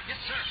sunrise. Yes,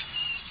 sir.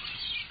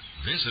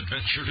 This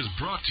adventure is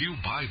brought to you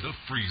by the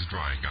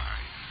Freeze-Dry Guy.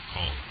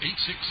 Call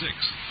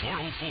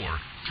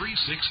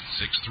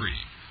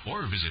 866-404-3663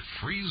 or visit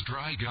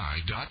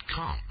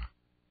freezedryguy.com.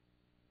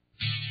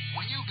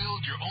 When you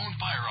build your own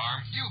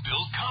firearm, you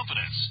build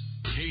confidence.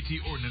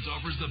 KT Ordnance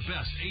offers the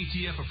best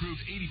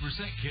ATF-approved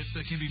 80% kits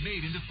that can be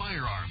made into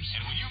firearms.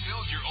 And when you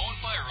build your own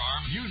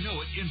firearm, you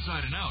know it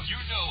inside and out. You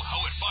know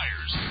how it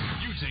fires.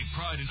 You take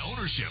pride in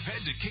ownership.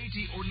 Head to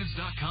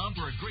KTOrdnance.com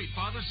for a great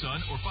father-son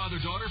or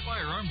father-daughter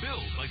firearm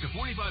build, like the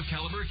 45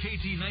 caliber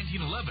KT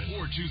 1911,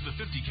 or choose the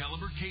 50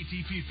 caliber KT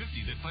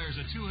P50 that fires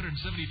a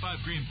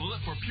 275 grain bullet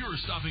for pure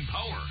stopping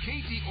power.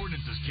 KT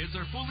Ordnance's kits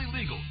are fully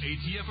legal,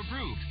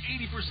 ATF-approved,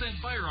 80%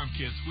 firearm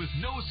kits with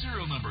no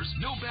serial numbers,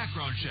 no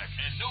background check,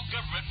 and no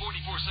government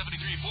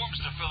 4473 forms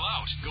to fill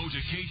out. Go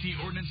to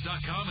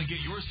KTOrdnance.com and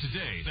get yours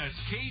today. That's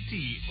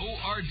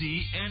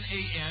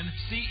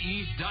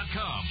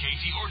KTOrdnance.com.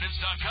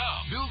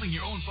 KTOrdnance.com. Building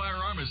your own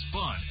firearm is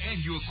fun,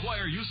 and you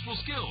acquire useful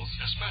skills,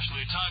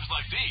 especially at times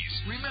like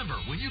these. Remember,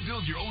 when you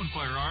build your own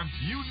firearm,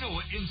 you know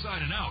it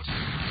inside and out.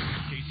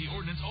 KT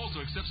Ordnance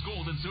also accepts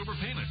gold and silver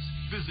payments.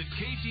 Visit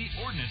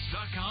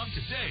KTOrdnance.com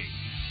today.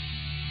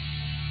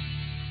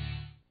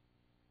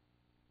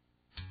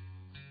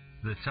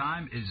 The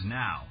time is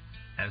now.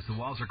 As the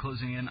walls are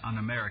closing in on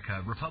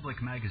America,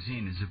 Republic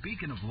Magazine is a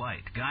beacon of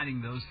light,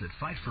 guiding those that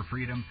fight for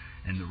freedom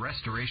and the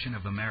restoration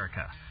of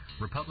America.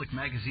 Republic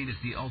Magazine is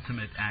the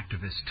ultimate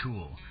activist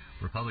tool.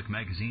 Republic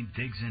Magazine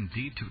digs in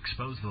deep to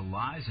expose the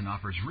lies and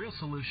offers real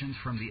solutions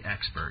from the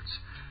experts.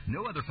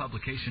 No other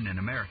publication in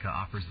America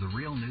offers the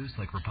real news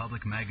like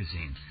Republic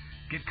Magazine.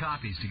 Get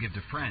copies to give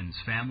to friends,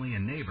 family,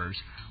 and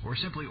neighbors, or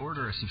simply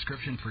order a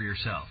subscription for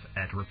yourself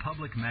at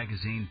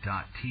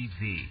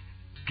republicmagazine.tv.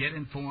 Get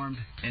informed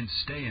and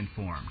stay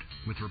informed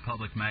with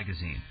Republic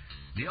Magazine,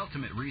 the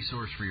ultimate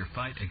resource for your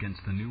fight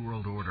against the New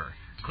World Order.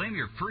 Claim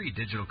your free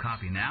digital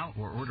copy now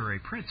or order a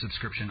print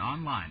subscription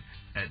online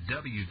at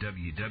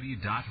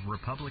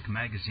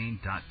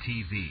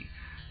www.republicmagazine.tv.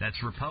 That's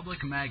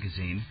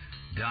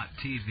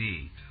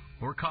republicmagazine.tv.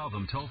 Or call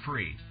them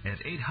toll-free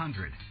at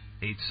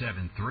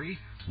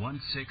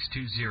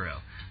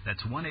 800-873-1620.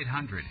 That's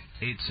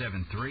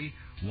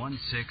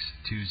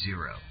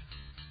 1-800-873-1620.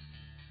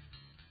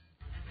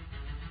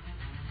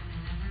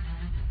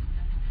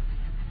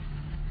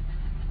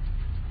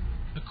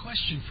 A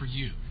question for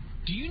you.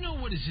 Do you know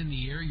what is in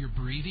the air you're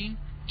breathing?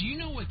 Do you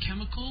know what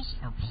chemicals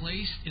are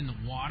placed in the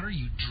water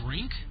you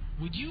drink?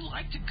 Would you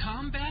like to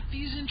combat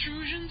these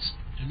intrusions?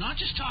 I'm not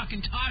just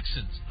talking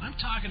toxins. I'm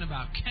talking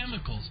about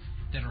chemicals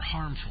that are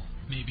harmful.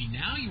 Maybe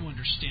now you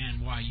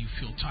understand why you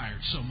feel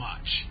tired so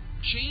much.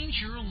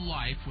 Change your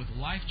life with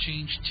Life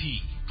Change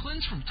Tea.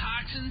 Cleanse from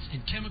toxins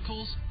and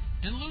chemicals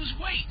and lose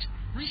weight.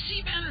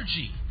 Receive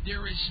energy.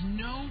 There is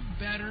no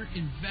better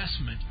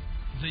investment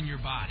than your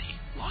body.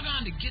 Log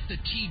on to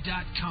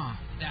getthetea.com.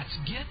 That's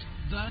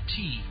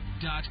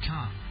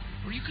getthetea.com.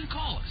 Or you can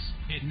call us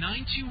at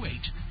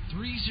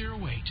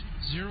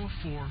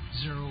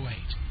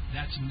 928-308-0408.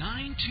 That's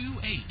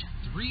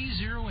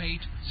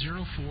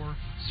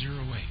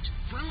 928-308-0408.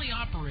 Friendly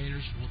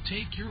operators will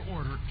take your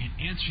order and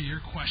answer your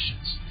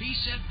questions. Be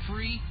set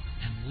free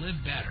and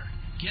live better.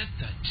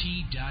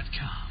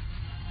 GetTheTea.com.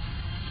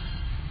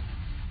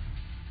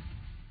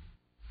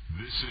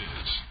 This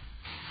is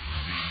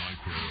The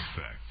Micro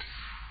Effect.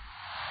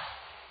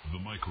 The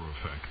Micro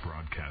Effect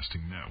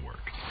Broadcasting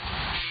Network.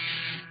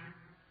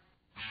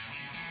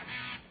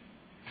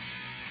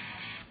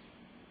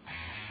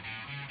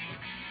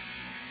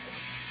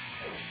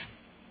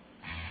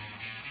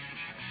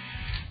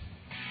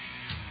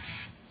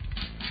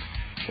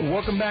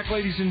 Welcome back,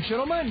 ladies and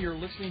gentlemen. You're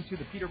listening to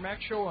the Peter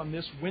Mack Show on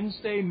this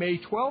Wednesday, May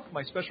 12th.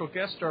 My special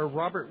guests are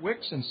Robert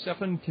Wicks and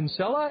Stefan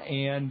Kinsella,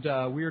 and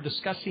we are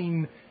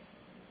discussing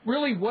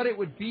really what it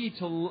would be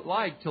to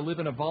live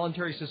in a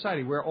voluntary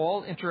society where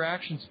all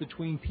interactions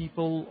between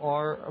people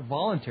are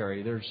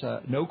voluntary. There's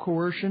no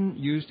coercion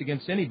used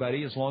against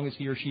anybody as long as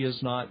he or she is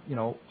not,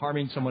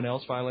 harming someone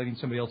else, violating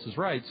somebody else's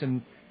rights.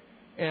 And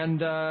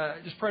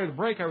just prior to the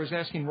break, I was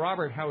asking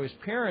Robert how his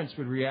parents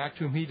would react,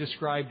 whom he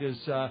described as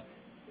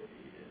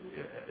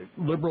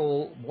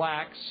liberal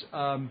blacks,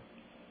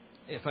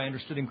 if I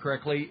understood him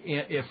correctly,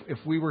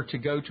 if we were to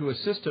go to a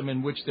system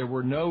in which there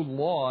were no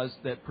laws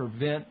that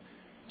prevent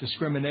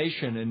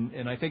discrimination.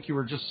 And I think you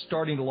were just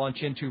starting to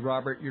launch into,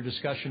 Robert, your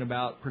discussion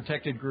about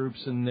protected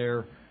groups and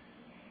their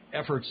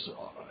efforts,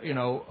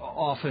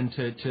 often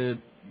to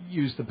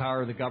use the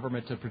power of the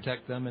government to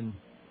protect them. And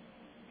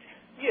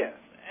yes,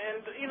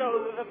 and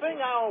the thing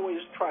I always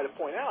try to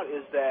point out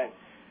is that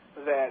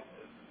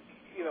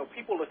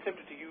people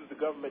attempted to use the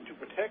government to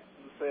protect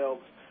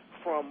themselves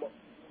from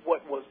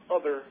what was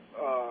other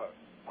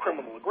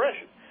criminal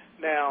aggression.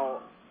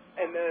 Now,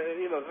 and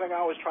the thing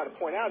I always try to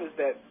point out is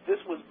that this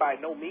was by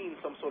no means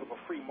some sort of a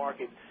free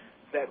market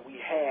that we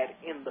had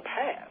in the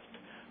past,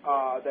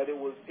 that it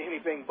was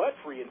anything but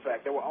free. In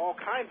fact, there were all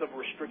kinds of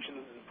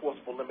restrictions and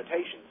enforceable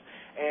limitations.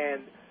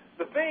 And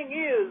the thing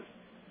is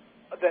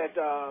that,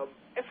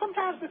 and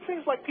sometimes it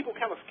seems like people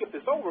kind of skip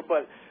this over,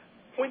 but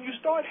when you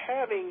start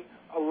having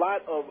a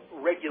lot of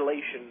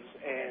regulations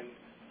and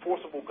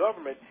forcible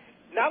government,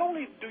 not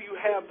only do you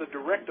have the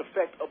direct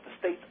effect of the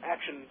state's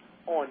action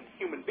on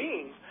human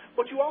beings,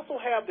 but you also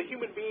have the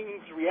human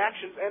beings'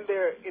 reactions and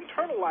their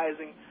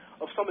internalizing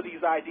of some of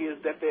these ideas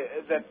that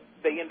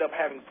they end up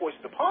having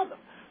foisted upon them.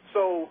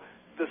 So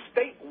the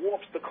state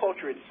warps the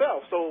culture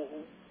itself. So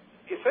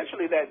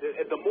essentially, that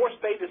the more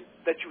status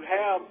that you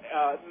have,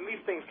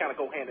 these things kind of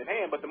go hand in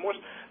hand. But the more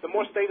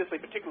status a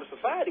particular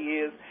society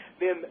is,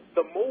 then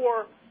the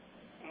more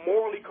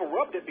morally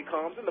corrupt it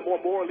becomes, and the more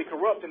morally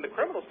corrupt in the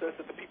criminal sense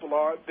that the people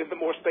are, then the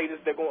more status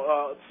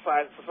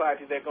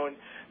society they're going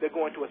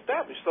to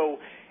establish. So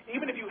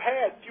even if you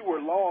had fewer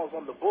laws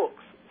on the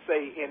books,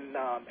 say in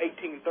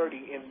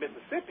 1830 in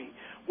Mississippi,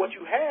 what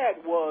you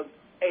had was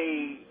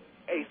a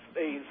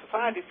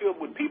society filled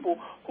with people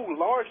who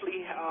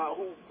largely,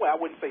 I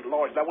wouldn't say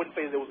largely, I wouldn't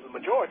say there was a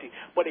majority,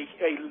 but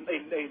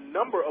a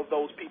number of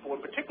those people,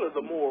 in particular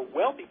the more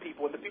wealthy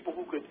people and the people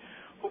who could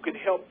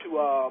help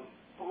to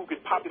who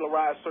could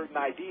popularize certain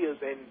ideas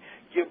and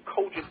give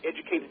cogent,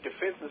 educated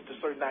defenses to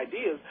certain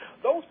ideas,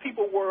 those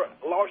people were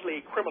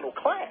largely a criminal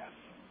class.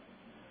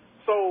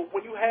 So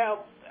when you have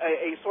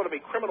a sort of a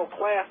criminal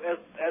class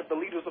as the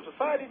leaders of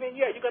society, then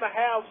yeah, you're going to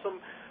have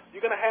some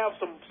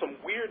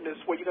weirdness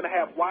where you're going to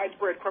have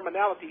widespread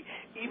criminality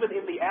even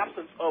in the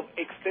absence of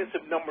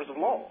extensive numbers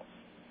of laws.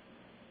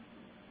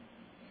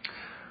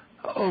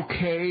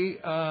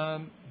 Okay,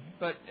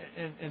 but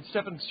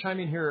Stefan's chime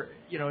in here,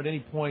 at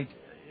any point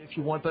if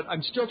you want, but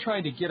I'm still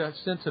trying to get a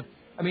sense of,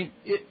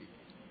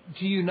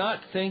 do you not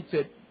think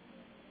that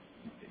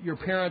your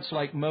parents,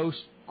 like most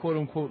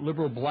quote-unquote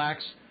liberal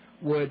blacks,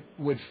 would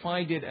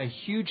find it a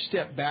huge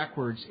step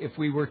backwards if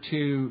we were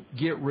to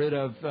get rid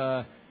of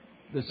the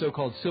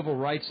so-called civil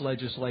rights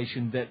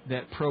legislation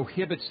that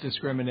prohibits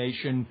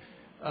discrimination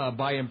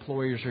by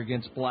employers or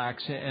against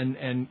blacks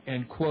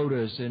and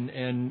quotas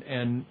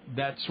and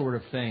that sort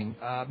of thing?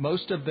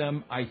 Most of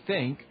them, I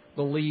think,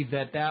 believe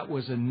that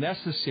was a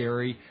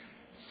necessary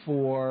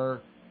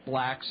for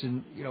blacks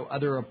and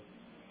other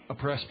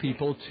oppressed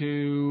people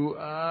to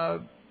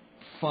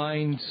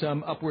find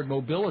some upward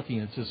mobility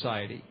in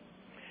society.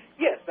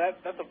 Yes,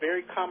 that's a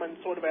very common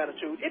sort of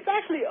attitude. It's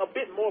actually a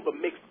bit more of a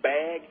mixed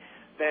bag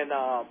than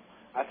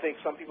I think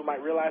some people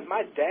might realize.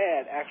 My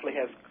dad actually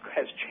has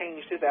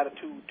changed his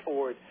attitude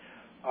toward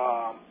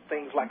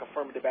things like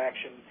affirmative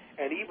action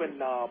and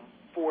even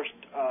forced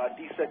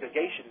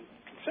desegregation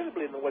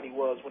considerably than what he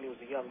was when he was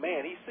a young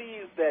man. He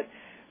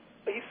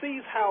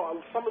sees how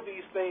some of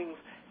these things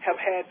have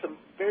had some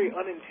very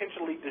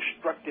unintentionally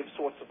destructive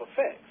sorts of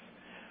effects.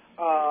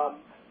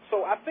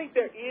 So I think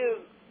there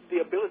is the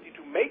ability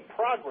to make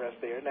progress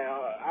there. Now,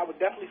 I would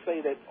definitely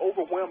say that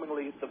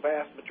overwhelmingly the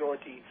vast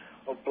majority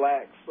of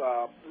blacks,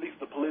 at least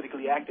the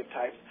politically active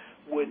types,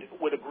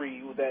 would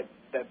agree that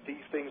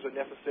these things are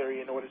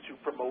necessary in order to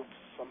promote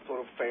some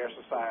sort of fair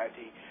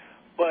society.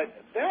 But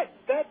that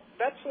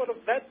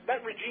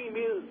regime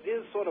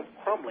is sort of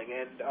crumbling,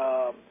 and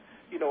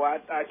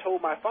I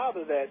told my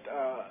father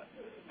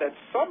that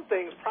some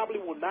things probably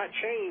will not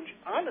change,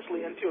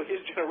 honestly, until his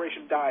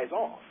generation dies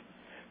off,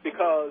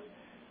 because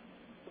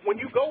when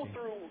you go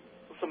through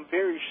some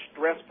very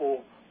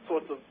stressful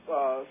sorts of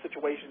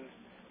situations,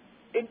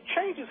 it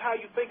changes how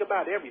you think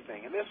about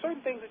everything. And there's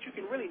certain things that you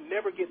can really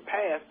never get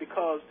past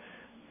because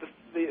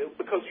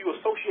you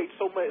associate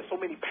so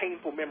many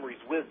painful memories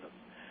with them.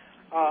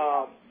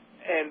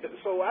 And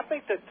so I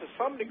think that to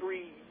some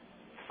degree,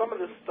 some of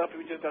this stuff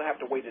we're just going to have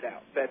to wait it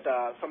out. That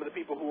some of the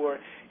people who are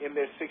in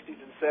their 60s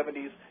and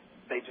 70s,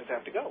 they just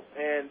have to go.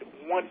 And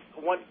once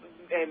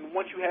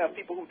you have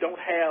people who don't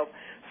have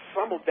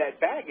some of that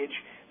baggage,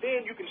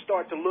 then you can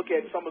start to look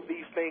at some of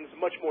these things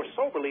much more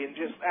soberly and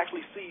just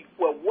actually see,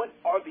 well, what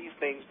are these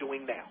things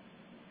doing now?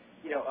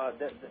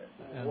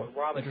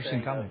 Rob is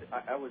saying, comment.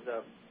 I was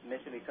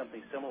mentioning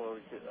something similar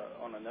to,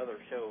 on another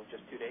show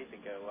just 2 days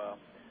ago.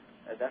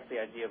 That's the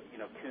idea of,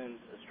 Kuhn's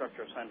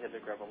structure of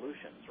scientific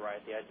revolutions,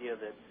 right? The idea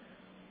that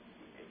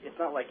it's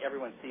not like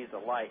everyone sees a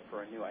light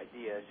for a new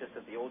idea. It's just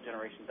that the old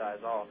generation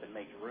dies off and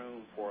makes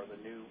room for the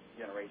new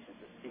generation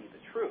to see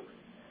the truth.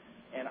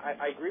 And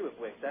I agree with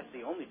Wicks. That's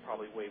the only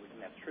probably way we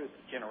can have truth,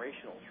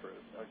 generational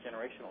truth or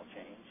generational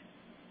change.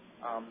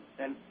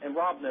 And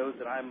Rob knows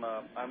that I'm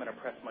an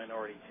oppressed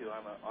minority too.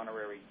 I'm I'm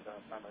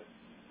a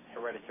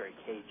hereditary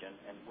Cajun,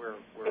 and we're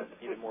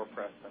even more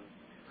oppressed than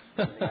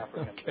the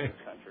Africans in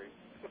this country.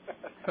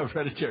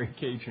 Hereditary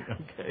Cajun.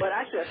 Okay. But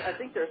actually, I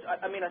think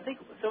I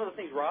think some of the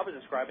things Rob is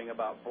describing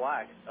about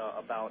blacks,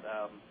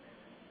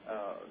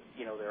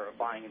 they're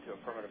buying into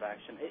affirmative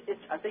action.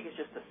 I think it's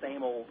just the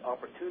same old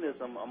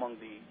opportunism among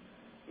the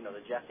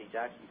Jesse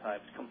Jackson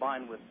types,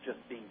 combined with just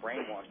being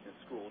brainwashed in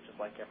school, just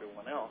like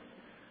everyone else.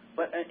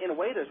 But in a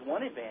way, there's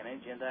one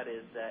advantage, and that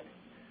is that,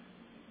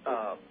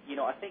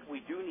 I think we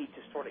do need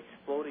to start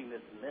exploding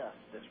this myth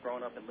that's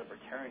grown up in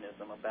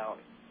libertarianism about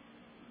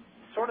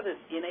sort of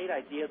this innate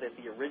idea that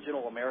the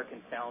original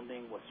American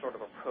founding was sort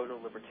of a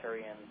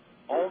proto-libertarian.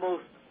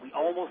 We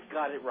almost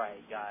got it right,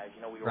 guys.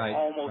 We were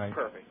almost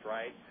perfect,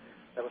 right?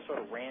 That was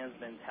sort of Rand's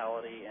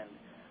mentality, and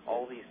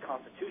all these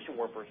Constitution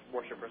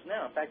worshippers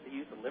now, in fact, they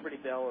use the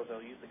Liberty Bell, or they'll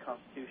use the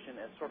Constitution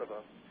as sort of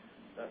a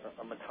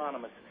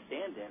metonymous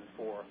stand-in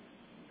for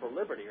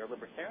liberty or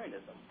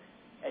libertarianism.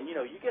 And,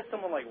 you get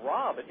someone like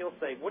Rob, and he'll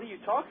say, what are you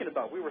talking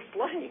about? We were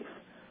slaves.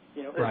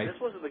 This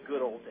wasn't the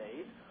good old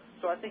days.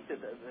 So I think that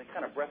the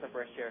kind of breath of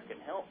fresh air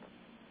can help.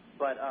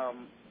 But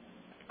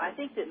I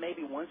think that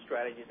maybe one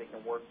strategy that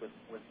can work with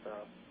let's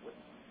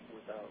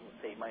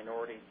say,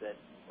 minorities that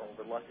are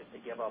reluctant to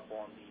give up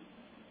on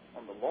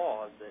the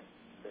laws that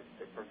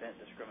prevent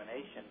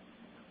discrimination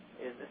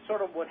is sort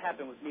of what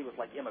happened with me with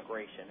like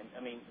immigration.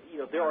 I mean,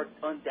 there are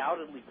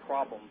undoubtedly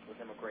problems with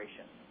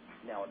immigration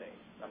nowadays.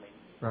 I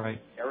mean,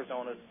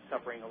 Arizona's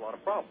suffering a lot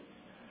of problems.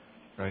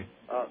 Right.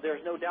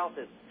 There's no doubt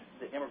that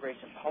the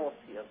immigration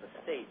policy of the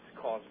states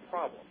caused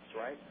problems,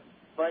 right?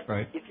 But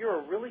if you're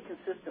a really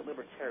consistent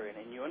libertarian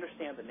and you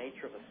understand the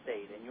nature of the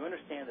state and you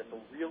understand that the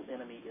real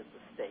enemy is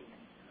the state,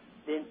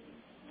 then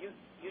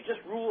you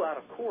just rule out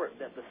of court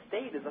that the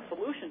state is a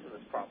solution to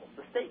this problem.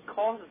 The state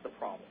causes the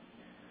problem.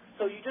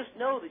 So you just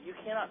know that you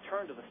cannot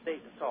turn to the state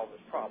to solve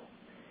this problem.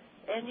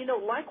 And,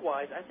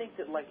 likewise, I think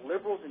that like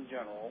liberals in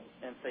general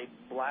and, say,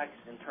 blacks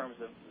in terms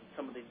of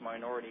some of these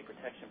minority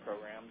protection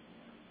programs,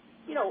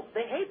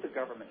 they hate the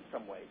government in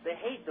some ways. They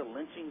hate the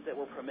lynchings that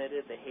were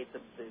permitted. They hate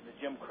the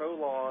Jim Crow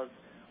laws,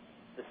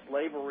 the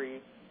slavery,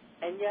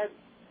 and yet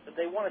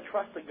they want to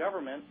trust the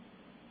government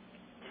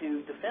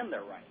to defend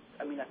their rights.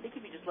 I mean, I think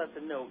if you just let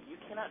them know, you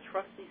cannot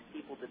trust these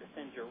people to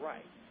defend your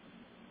rights.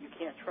 You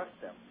can't trust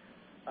them.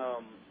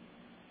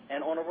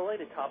 And on a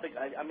related topic,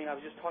 I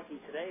was just talking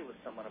today with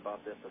someone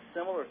about this. A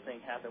similar thing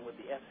happened with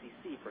the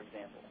FCC, for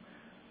example.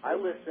 I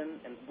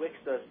listen, and Wicks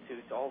does too,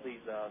 to all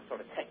these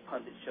sort of tech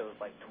pundit shows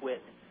like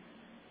Twit.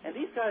 And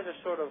these guys are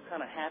sort of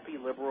kind of happy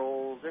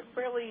liberals. They're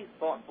fairly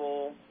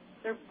thoughtful.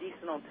 They're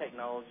decent on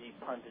technology,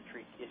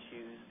 punditry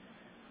issues.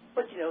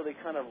 But,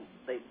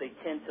 they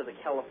tend to the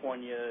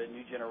California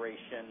new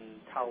generation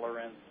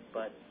tolerance,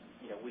 but,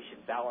 we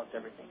should balance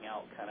everything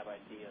out kind of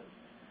ideas.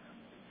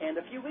 And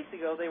a few weeks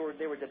ago, they were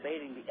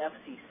debating the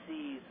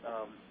FCC's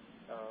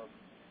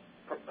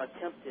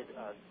attempted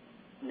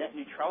net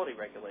neutrality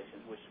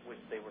regulations, which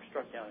they were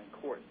struck down in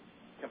court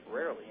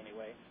temporarily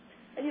anyway.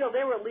 And,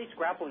 they were at least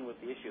grappling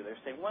with the issue. They're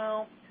saying,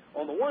 well,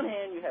 on the one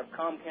hand, you have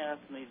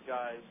Comcast and these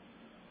guys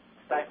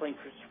stifling,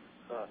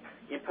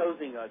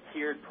 imposing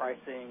tiered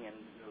pricing and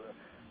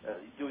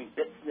doing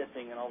bit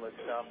sniffing and all that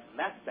stuff, and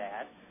that's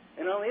bad.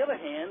 And on the other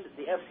hand,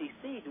 the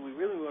FCC, do we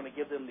really want to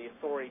give them the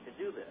authority to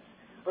do this?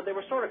 But they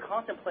were sort of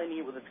contemplating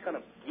it with this kind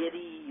of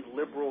giddy,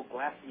 liberal,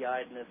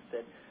 glassy-eyedness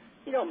that,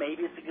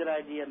 maybe it's a good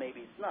idea,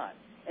 maybe it's not.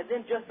 And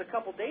then just a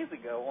couple days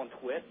ago on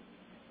Twit,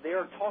 they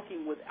are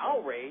talking with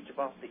outrage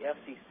about the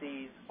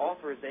FCC's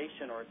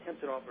authorization or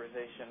attempted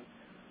authorization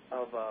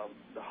of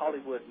the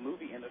Hollywood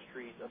movie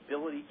industry's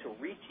ability to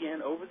reach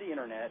in over the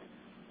Internet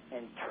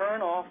and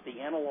turn off the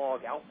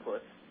analog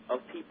outputs of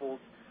people's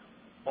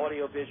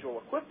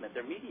audiovisual equipment,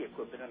 their media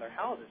equipment in their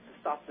houses, to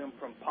stop them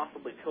from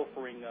possibly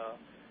pilfering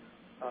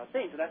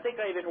things. And I think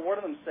I even heard one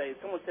of them say,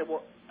 someone said,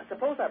 well,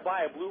 suppose I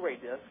buy a Blu-ray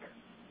disc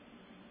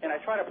and I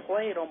try to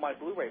play it on my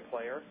Blu-ray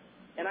player,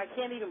 and I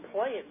can't even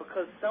play it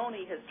because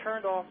Sony has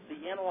turned off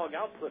the analog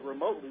output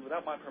remotely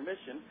without my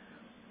permission.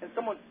 And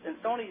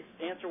Sony's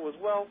answer was,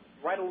 well,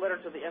 write a letter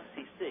to the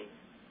FCC.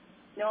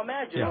 Now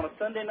imagine on a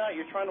Sunday night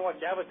you're trying to watch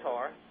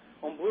Avatar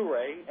on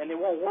Blu-ray and it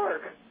won't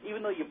work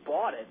even though you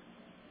bought it.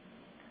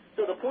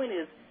 So the point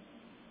is,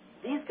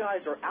 these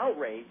guys are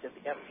outraged at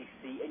the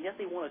FCC, and yet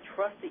they want to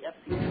trust the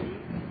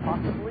FCC,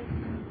 possibly,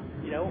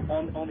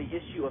 on the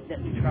issue of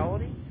net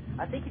neutrality.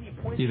 I think if you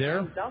point these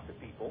things out to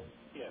people...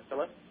 Yeah,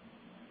 hello?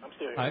 I'm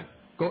still here.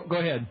 Go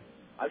ahead.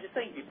 I was just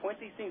saying, if you point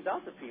these things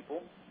out to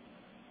people,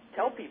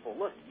 tell people,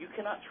 look, you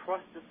cannot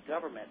trust this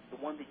government, the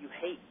one that you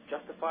hate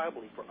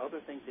justifiably for other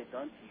things they've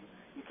done to you.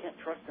 You can't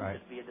trust them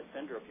to be a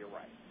defender of your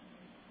rights.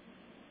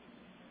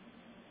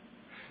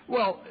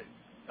 Well,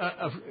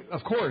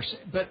 of course,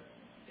 but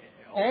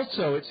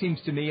also it seems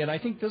to me, and I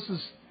think this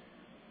is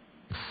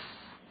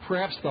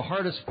perhaps the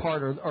hardest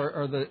part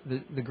or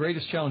the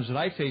greatest challenge that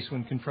I face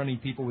when confronting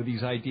people with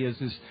these ideas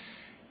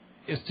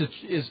is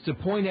to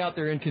point out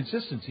their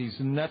inconsistencies,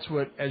 and that's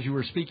what, as you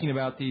were speaking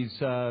about these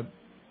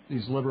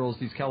liberals,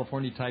 these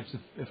California types,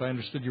 if I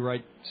understood you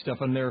right,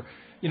 Stefan, they're,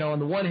 on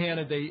the one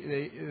hand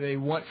they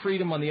want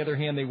freedom, on the other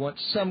hand they want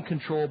some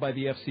control by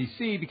the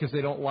FCC because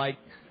they don't like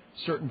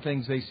certain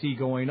things they see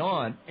going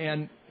on.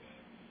 And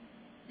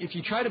if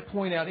you try to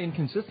point out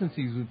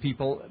inconsistencies with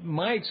people,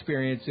 my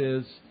experience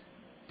is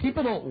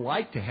people don't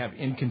like to have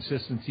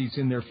inconsistencies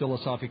in their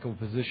philosophical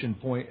position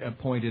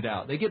pointed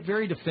out. They get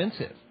very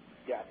defensive.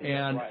 Yeah,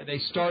 and they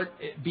start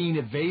being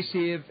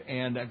evasive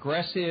and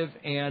aggressive,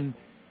 and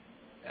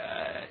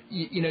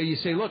you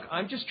say, look,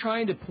 I'm just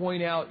trying to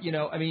point out,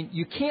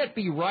 you can't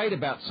be right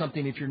about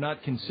something if you're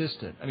not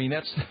consistent. I mean,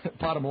 that's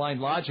bottom line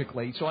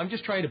logically. So I'm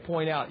just trying to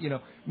point out,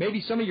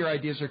 maybe some of your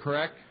ideas are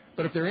correct,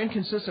 but if they're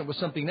inconsistent with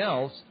something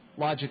else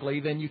logically,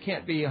 then you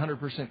can't be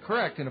 100%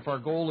 correct. And if our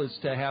goal is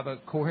to have a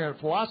coherent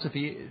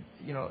philosophy,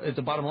 at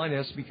the bottom line, it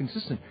has to be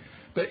consistent.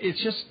 But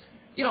it's just,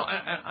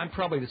 I'm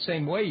probably the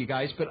same way, you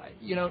guys, but,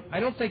 I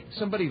don't think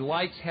somebody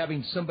likes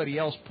having somebody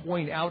else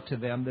point out to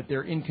them that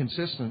they're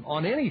inconsistent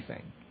on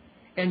anything.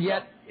 And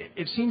yet,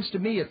 it seems to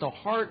me at the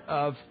heart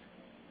of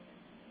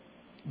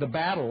the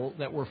battle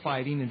that we're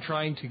fighting and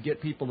trying to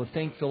get people to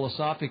think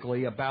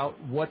philosophically about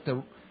what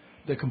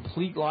the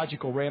complete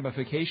logical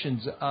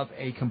ramifications of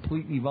a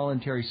completely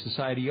voluntary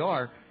society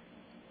are,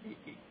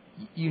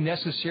 you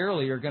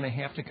necessarily are going to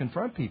have to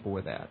confront people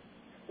with that.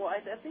 Well,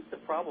 I think the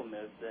problem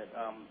is that,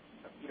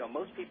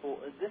 most people,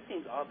 this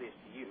seems obvious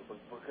to you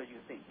because you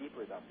think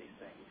deeply about these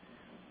things,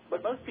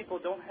 but most people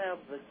don't have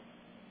the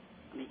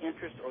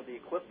interest or the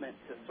equipment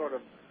to sort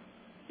of,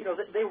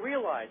 they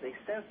realize, they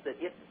sense that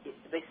if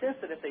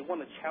they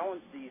want to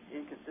challenge these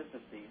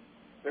inconsistencies,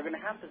 they're going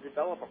to have to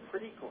develop a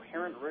pretty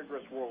coherent,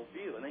 rigorous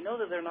worldview, and they know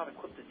that they're not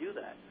equipped to do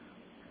that.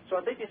 So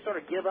I think they sort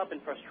of give up in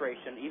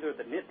frustration, either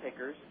the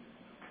nitpickers,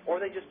 or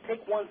they just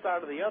take one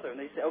side or the other, and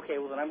they say, okay,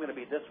 well, then I'm going to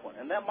be this one.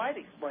 And that might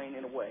explain,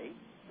 in a way,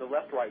 the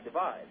left-right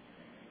divide.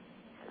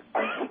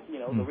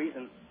 The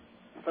reason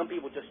some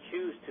people just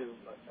choose to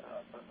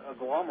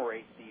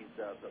agglomerate these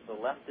the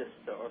leftist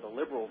or the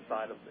liberal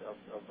side of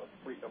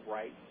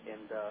right,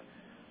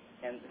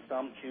 and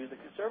some choose the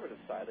conservative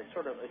side. They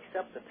sort of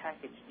accept the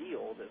package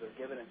deal that they're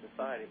given in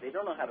society. They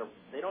don't know how to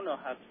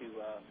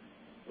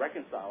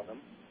reconcile them,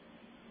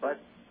 but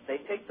they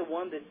take the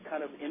one that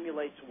kind of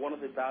emulates one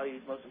of the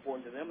values most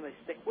important to them, and they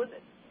stick with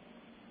it.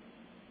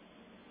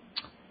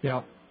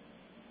 Yeah.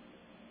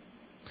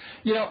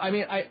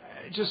 I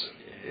just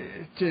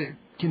to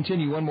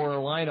continue one more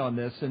line on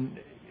this, and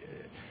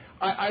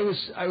I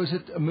was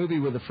at a movie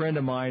with a friend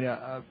of mine,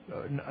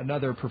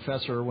 another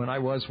professor when I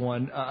was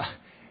one,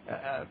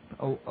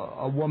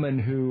 a woman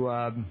who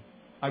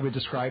I would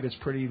describe as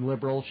pretty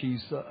liberal.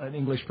 She's an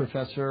English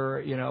professor,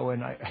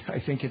 and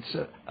I think it's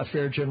a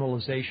fair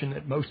generalization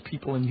that most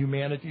people in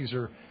humanities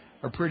are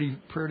pretty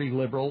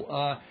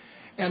liberal.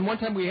 And one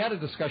time we had a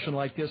discussion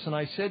like this, and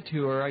I said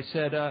to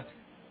her,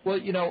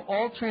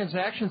 all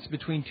transactions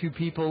between two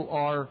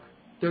people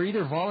they're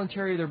either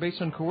voluntary or they're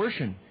based on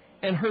coercion.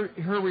 And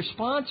her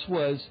response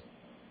was,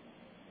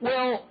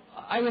 well,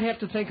 I would have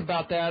to think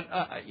about that.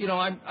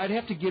 I'd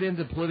have to get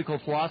into political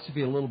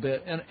philosophy a little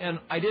bit. And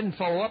I didn't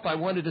follow up. I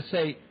wanted to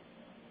say,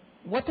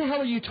 what the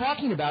hell are you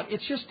talking about?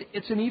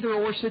 It's an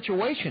either-or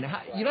situation.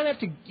 You don't have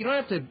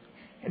to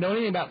know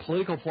anything about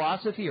political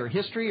philosophy or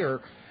history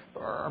or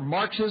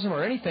Marxism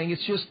or anything.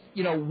 It's just,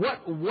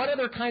 what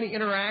other kind of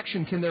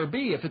interaction can there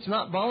be? If it's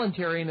not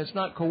voluntary and it's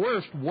not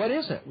coerced, what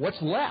is it?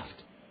 What's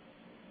left?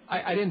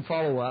 I didn't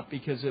follow up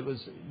because it was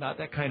not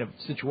that kind of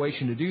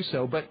situation to do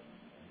so. But,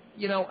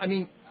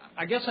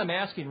 I guess I'm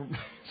asking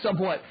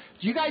somewhat,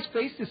 do you guys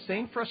face the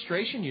same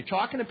frustration? You're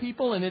talking to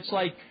people and it's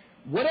like,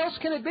 what else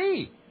can it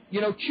be?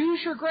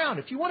 Choose your ground.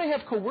 If you want to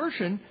have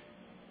coercion,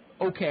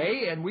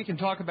 okay, and we can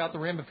talk about the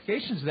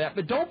ramifications of that,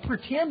 but don't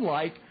pretend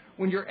like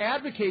when you're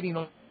advocating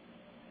on...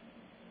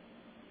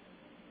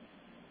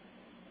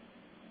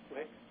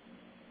 Wait.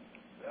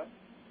 Yeah.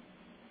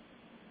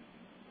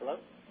 Hello?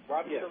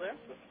 Rob, you still there?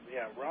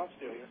 Yeah, Rob's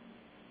still here.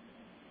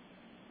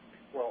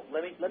 Well,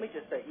 let me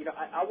just say,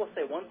 I will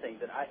say one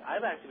thing, that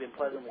I've actually been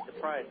pleasantly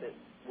surprised that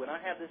when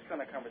I have this kind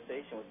of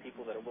conversation with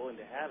people that are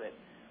willing to have it,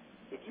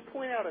 if you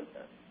point out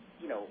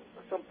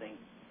something,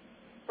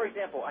 for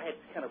example, I had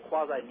kind of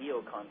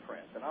quasi-neo-con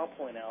friends, and I'll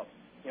point out,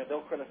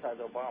 they'll criticize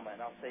Obama,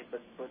 and I'll say,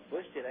 but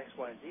Bush did X,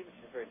 Y, and Z, which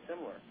is very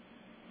similar.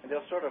 And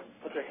they'll sort of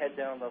put their head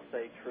down and they'll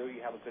say, true, you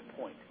have a good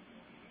point.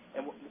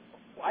 And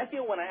I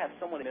feel when I have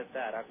someone admit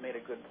that, I've made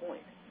a good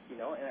point. And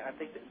I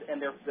think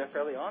and they're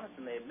fairly honest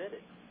and they admit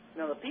it.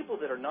 Now, the people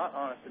that are not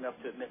honest enough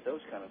to admit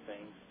those kind of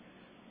things,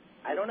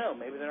 I don't know.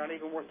 Maybe they're not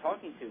even worth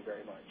talking to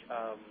very much.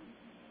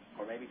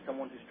 Or maybe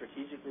someone who's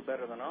strategically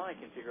better than I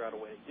can figure out a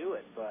way to do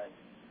it. But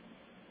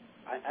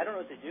I don't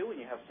know what to do when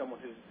you have someone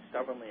who's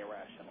stubbornly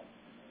irrational.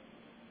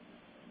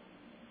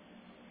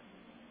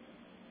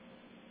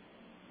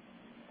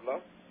 Hello?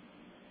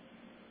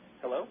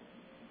 Hello?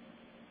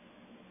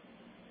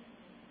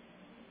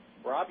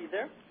 Rob, you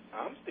there?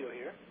 I'm still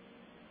here.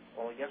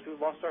 Well, I guess we've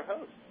lost our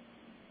host.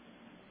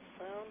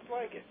 Sounds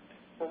like it.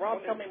 Well, Rob,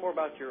 tell me more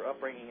about your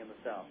upbringing in the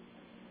South.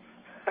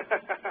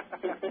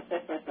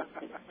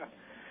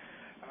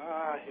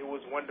 It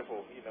was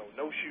wonderful.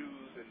 No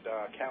shoes and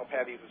cow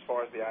patties as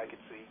far as the eye could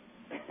see.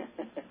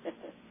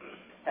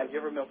 Have you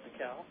ever milked a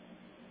cow?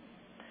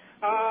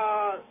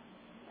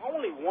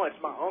 Only once.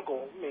 My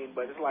uncle,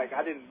 but it's like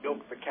I didn't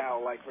milk the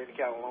cow like for any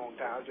cow a long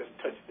time. I just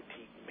touched the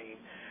teat.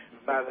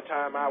 By the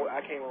time I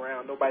came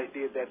around, nobody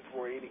did that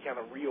for any kind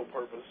of real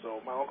purpose,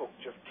 so my uncle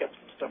just kept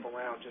some stuff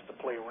around just to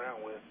play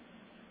around with.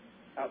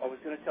 I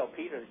was going to tell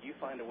Peter that you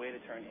find a way to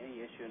turn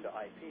any issue into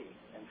IP.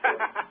 And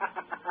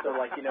so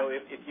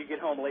if you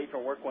get home late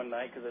from work one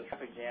night because of a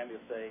traffic jam,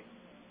 your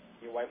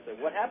wife will say,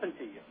 what happened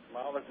to you?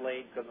 Well, I was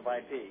late because of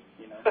IP,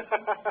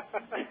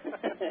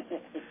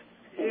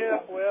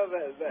 Yeah, well,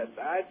 that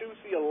I do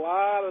see a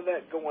lot of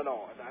that going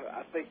on.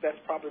 I think that's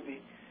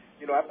probably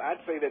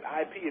I'd say that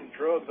IP and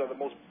drugs are the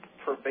most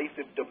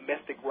pervasive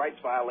domestic rights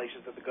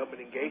violations that the government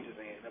engages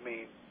in.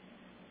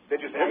 They're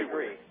just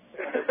everywhere.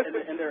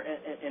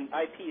 and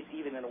IP is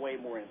even in a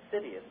way more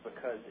insidious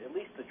because at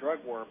least the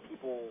drug war,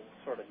 people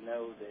sort of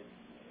know that,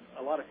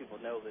 a lot of people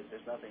know that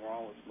there's nothing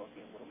wrong with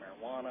smoking a little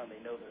marijuana, and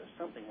they know that there's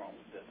something wrong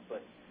with this,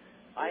 but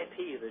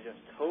IPs are just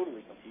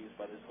totally confused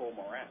by this whole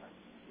morass.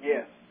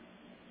 Yes.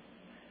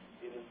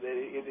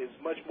 It is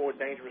much more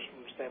dangerous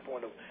from the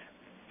standpoint of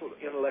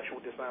intellectual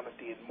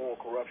dishonesty and moral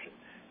corruption.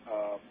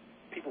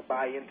 People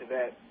buy into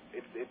that.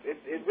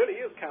 It really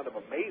is kind of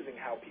amazing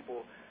how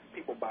people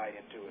buy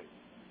into it.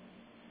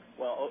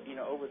 Well,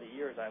 over the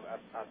years,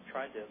 I've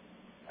tried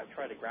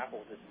to grapple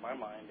with this in my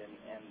mind,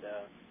 and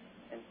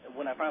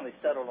when I finally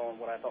settled on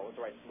what I thought was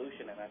the right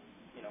solution, and I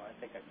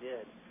think I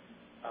did.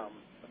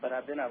 But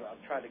I've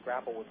tried to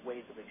grapple with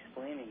ways of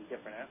explaining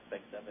different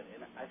aspects of it,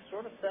 and I've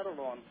sort of settled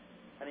on.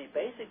 I mean,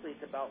 basically,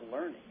 it's about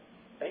learning.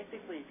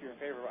 Basically, if you're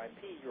in favor of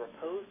IP, you're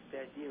opposed to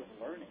the idea of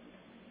learning.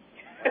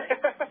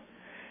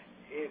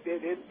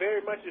 It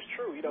very much is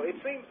true. It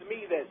seems to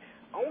me that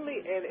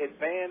only an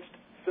advanced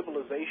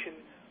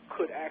civilization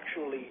could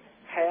actually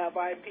have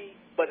IP,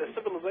 but a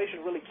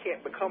civilization really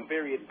can't become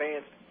very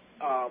advanced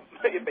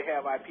if they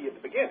have IP at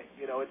the beginning.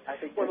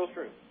 I think that's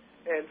true.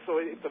 And so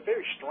it's a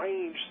very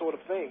strange sort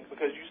of thing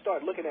because you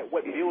start looking at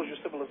what builds your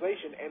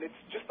civilization, and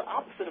it's just the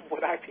opposite of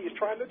what IP is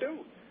trying to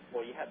do.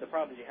 Well, the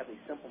problem is you have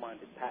these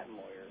simple-minded patent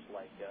lawyers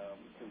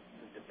who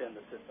defend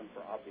the system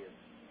for obvious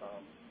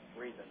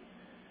reasons,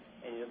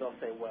 and they'll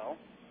say, well,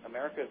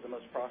 America is the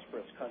most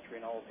prosperous country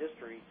in all of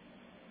history,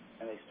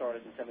 and they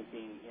started in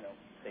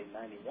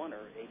 91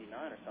 or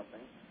 89 or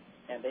something,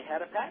 and they had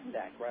a patent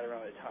act right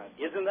around that time.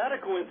 Isn't that a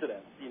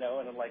coincidence? And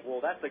I'm like,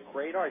 well, that's a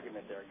great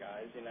argument there,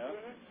 guys.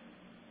 Mm-hmm.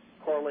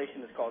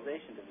 Correlation is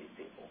causation to these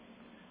people.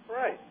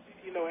 Right.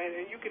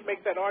 And you can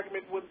make that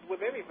argument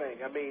with anything.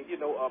 I mean,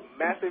 a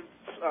massive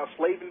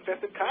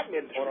slave-infested cotton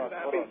industry. Hold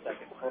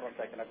on a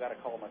second. I've got to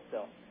call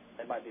myself.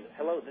 That might be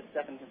hello, this is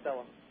Stephen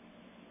Kinsella.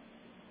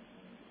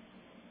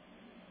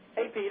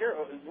 Hey, Peter.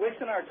 Wicks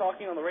and I are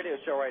talking on the radio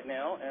show right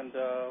now, and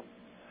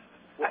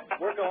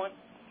we're going.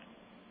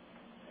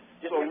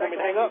 Just so you want me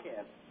to hang up?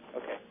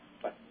 Okay.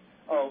 Bye.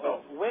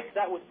 Wicks,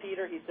 that was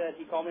Peter. He said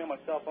he called me on my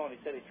cell phone. He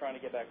said he's trying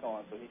to get back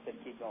on, so he said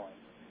keep going.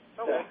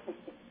 Okay.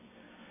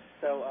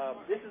 So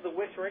this is the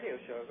Wicks radio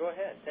show. Go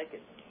ahead, take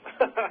it.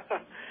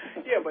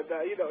 Yeah, but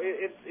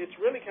it's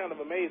really kind of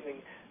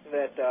amazing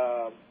that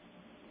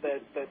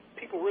that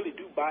people really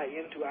do buy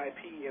into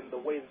IP in the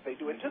way that they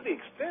do, and to the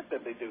extent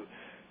that they do.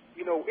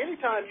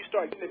 Anytime you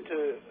start getting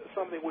into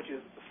something which is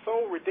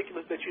so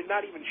ridiculous that you're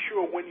not even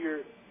sure when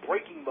you're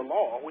breaking the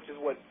law, which is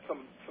what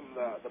some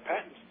of the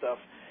patent stuff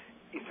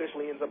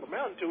essentially ends up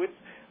amounting to.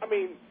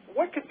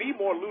 What could be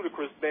more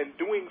ludicrous than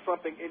doing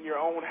something in your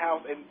own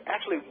house and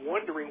actually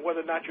wondering whether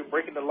or not you're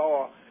breaking the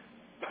law?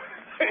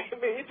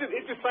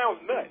 It just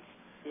sounds nuts.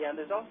 Yeah, and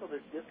there's also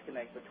this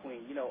disconnect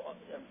between,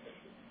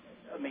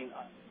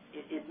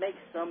 it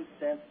makes some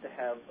sense to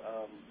have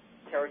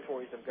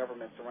territories of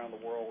governments around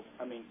the world.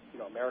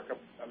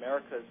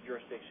 America's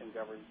jurisdiction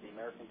governs the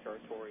American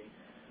territory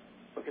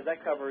because that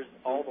covers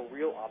all the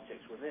real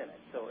objects within it.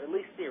 So at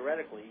least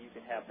theoretically, you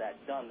could have that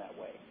done that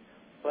way.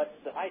 But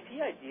the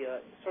IP idea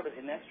sort of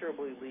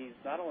inexorably leads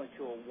not only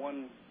to a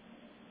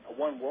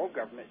one world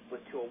government,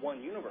 but to a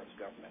one universe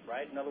government,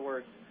 right? In other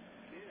words,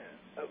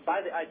 by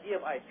the idea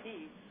of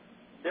IP,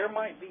 there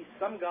might be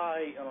some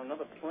guy on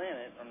another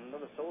planet, on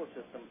another solar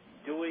system,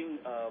 doing,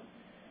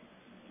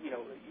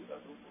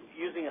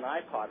 using an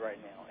iPod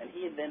right now, and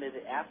he invented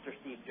it after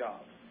Steve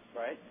Jobs,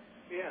 right?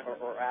 Yeah.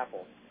 Or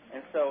Apple.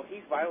 And so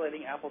he's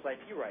violating Apple's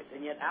IP rights, and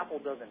yet Apple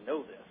doesn't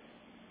know this.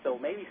 So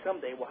maybe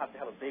someday we'll have to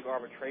have a big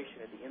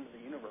arbitration at the end of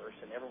the universe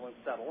and everyone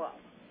settle up.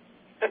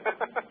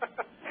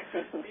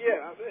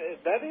 Yeah,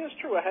 that is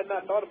true. I had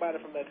not thought about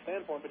it from that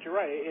standpoint, but you're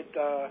right. It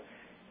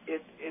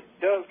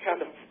does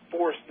kind of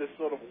force this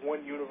sort of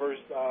one universe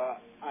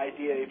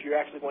idea if you're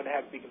actually going to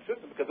have to be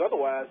consistent, because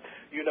otherwise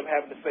you end up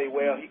having to say,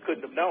 well, he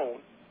couldn't have known,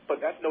 but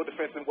that's no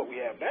defense in what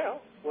we have now.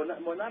 Well,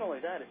 not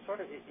only that, it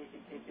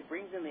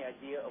brings in the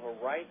idea of a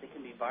right that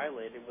can be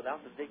violated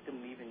without the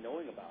victim even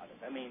knowing about it.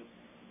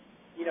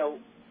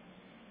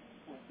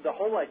 The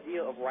whole idea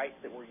of rights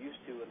that we're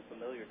used to in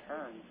familiar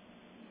terms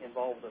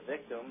involves a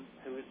victim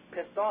who is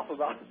pissed off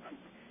about,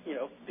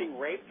 being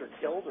raped or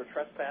killed or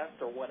trespassed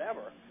or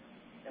whatever,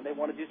 and they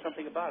want to do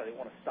something about it. They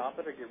want to stop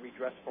it or get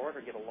redressed for it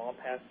or get a law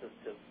passed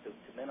to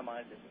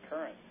minimize its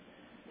occurrence.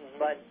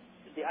 Mm-hmm. But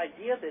the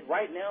idea that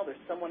right now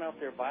there's someone out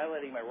there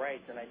violating my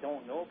rights and I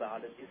don't know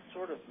about it is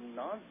sort of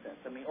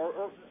nonsense.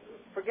 Or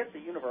forget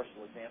the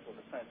universal example of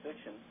the science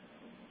fiction.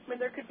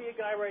 There could be a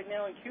guy right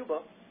now in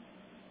Cuba,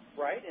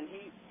 right, and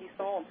he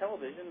saw on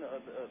television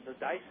the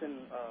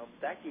Dyson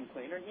vacuum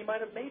cleaner, and he might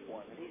have made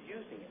one, and he's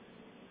using it.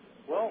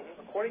 Well,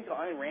 according to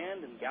Ayn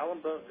Rand and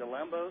Galambos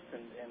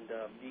and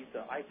these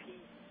IP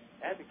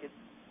advocates,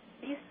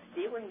 he's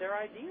stealing their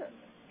ideas.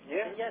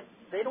 Yeah. And yet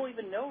they don't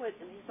even know it,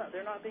 and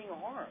they're not being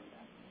harmed.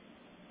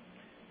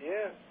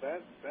 Yeah,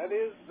 that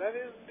is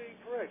indeed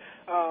correct.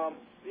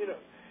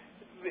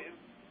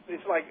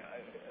 It's like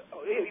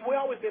we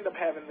always end up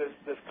having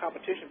this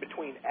competition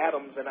between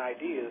atoms and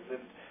ideas,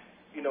 and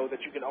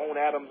that you can own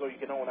atoms or you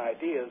can own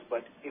ideas,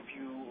 but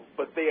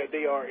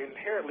they are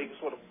inherently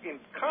sort of in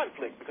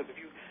conflict, because if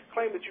you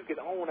claim that you can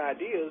own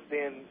ideas,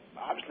 then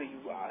obviously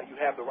you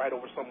have the right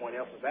over someone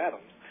else's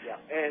atoms. Yeah.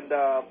 And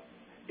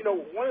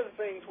one of the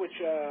things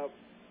which,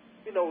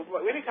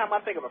 anytime I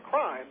think of a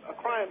crime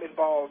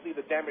involves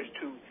either damage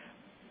to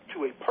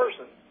a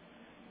person,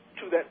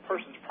 to that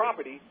person's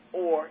property,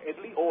 or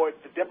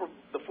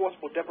the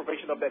forcible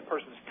deprivation of that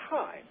person's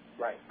time.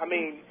 Right. I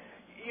mean,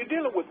 you're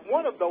dealing with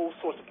one of those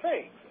sorts of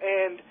things,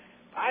 and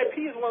IP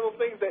is one of those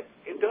things that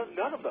it does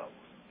none of those.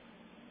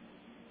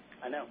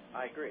 I know.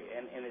 I agree,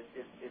 and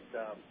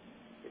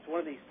it's one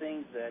of these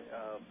things that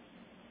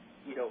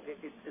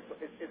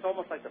it's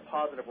almost like the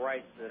positive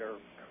rights that are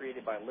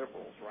created by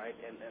liberals, right?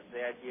 And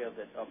the idea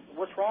that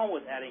what's wrong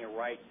with adding a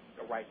right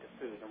to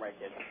food and a right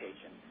to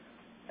education.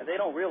 And they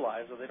don't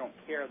realize or they don't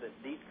care that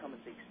these come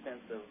at the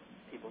expense of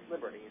people's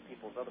liberty and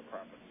people's other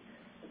property.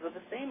 But the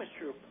same is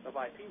true of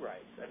IP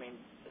rights. I mean,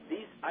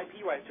 these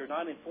IP rights are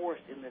not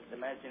enforced in this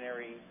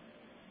imaginary,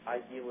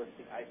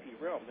 idealistic IP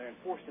realm. They're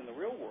enforced in the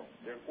real world.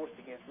 They're enforced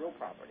against real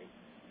property.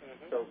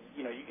 Mm-hmm. So,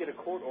 you get a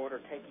court order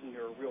taking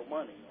your real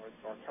money or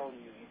telling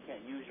you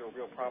can't use your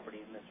real property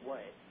in this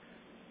way.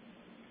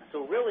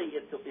 So really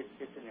it's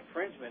an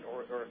infringement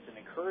or it's an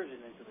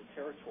incursion into the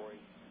territory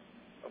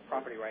of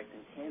property rights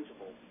and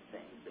tangible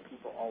things that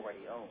people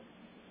already own.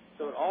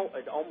 So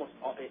it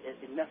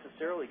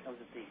necessarily comes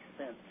at the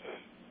expense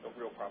of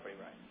real property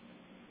rights.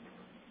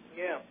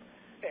 Yeah,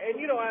 and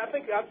I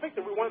think that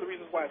one of the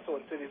reasons why it's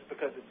so insidious is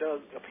because it does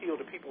appeal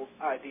to people's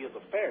ideas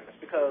of fairness.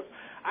 Because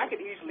I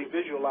could easily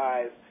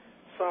visualize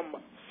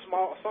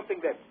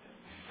something that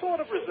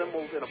sort of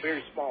resembles in a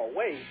very small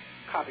way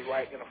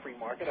copyright in a free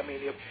market. I mean,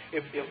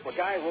 if a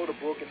guy wrote a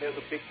book and there's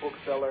a big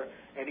bookseller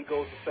and he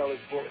goes to sell his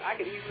book, I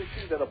can easily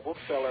see that a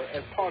bookseller,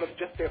 as part of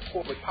just their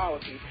corporate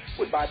policy,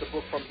 would buy the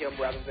book from him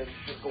rather than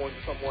just going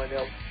to someone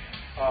else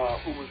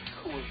who was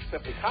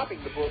simply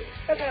copying the book.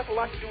 That has a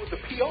lot to do with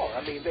the PR.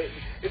 I mean, it's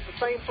the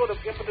same sort of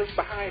impetus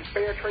behind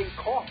fair trade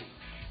coffee.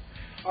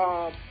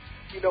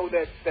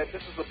 That this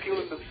is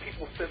appealing to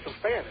people's sense of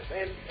fairness.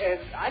 And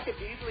I could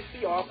easily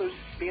see authors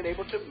being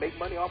able to make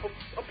money off of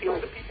appealing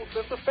to people's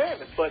sense of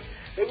fairness. But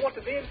they want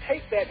to then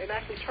take that and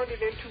actually turn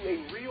it into a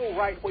real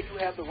right where you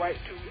have the right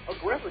to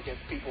aggress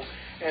against people.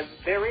 And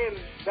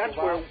that's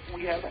where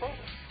we have a problem.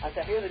 As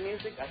I hear the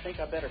music, I think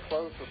I better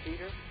close for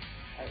Peter.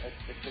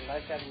 It's been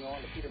nice having you on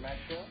the Peter Mack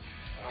Show.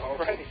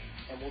 All right.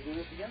 And we'll do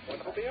this again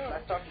sometime.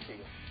 Nice talking to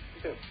you.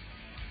 You too.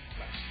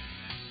 Bye.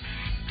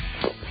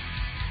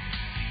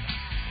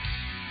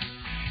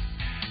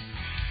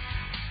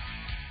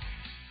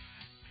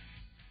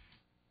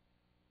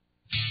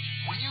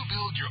 When you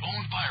build your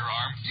own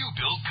firearm, you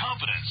build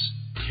confidence.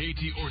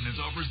 KT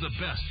Ordnance offers the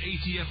best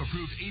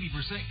ATF-approved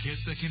 80%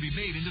 kits that can be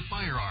made into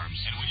firearms.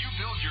 And when you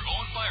build your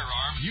own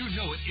firearm, you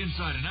know it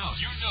inside and out.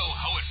 You know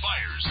how it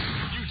fires.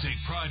 You take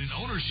pride in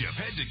ownership.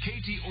 Head to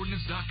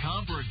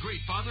KTOrdnance.com for a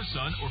great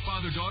father-son or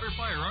father-daughter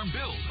firearm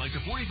build, like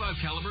the 45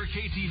 caliber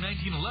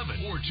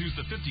KT1911, or choose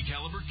the 50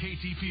 caliber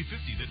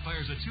KT-P50 that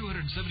fires a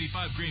 275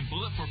 grain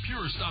bullet for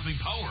pure stopping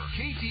power.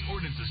 KT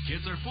Ordnance's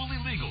kits are fully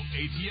legal,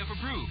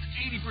 ATF-approved,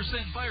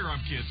 80%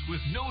 firearm kits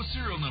with no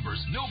serial numbers,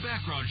 no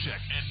background check,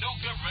 and no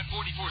government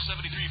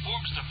 4473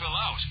 forms to fill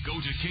out. Go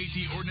to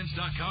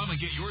KTOrdnance.com and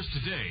get yours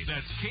today.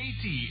 That's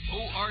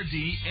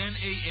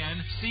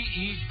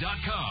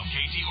KTOrdnance.com.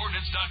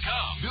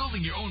 KTOrdnance.com.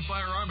 Building your own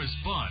firearm is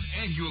fun,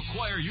 and you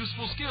acquire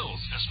useful skills,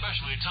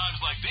 especially at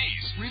times like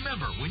these.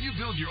 Remember, when you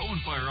build your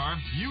own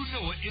firearm, you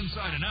know it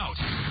inside and out.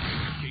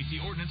 KT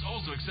Ordnance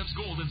also accepts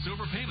gold and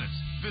silver payments.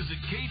 Visit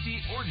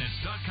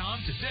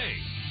KTOrdnance.com today.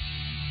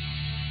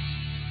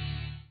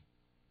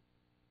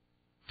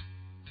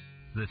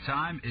 The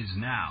time is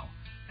now.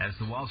 As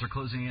the walls are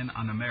closing in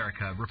on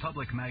America,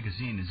 Republic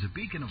Magazine is a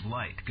beacon of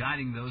light,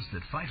 guiding those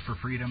that fight for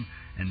freedom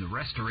and the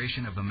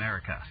restoration of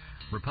America.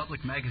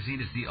 Republic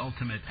Magazine is the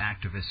ultimate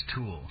activist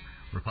tool.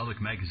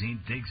 Republic Magazine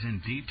digs in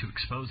deep to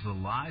expose the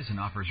lies and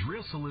offers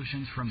real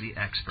solutions from the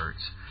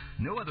experts.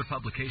 No other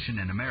publication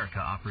in America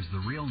offers the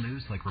real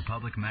news like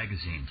Republic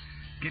Magazine.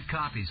 Get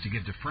copies to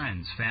give to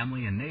friends,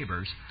 family, and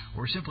neighbors,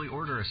 or simply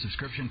order a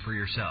subscription for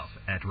yourself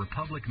at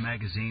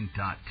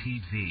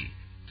republicmagazine.tv.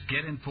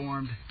 Get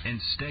informed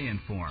and stay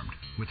informed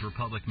with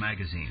Republic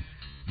Magazine,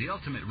 the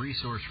ultimate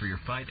resource for your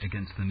fight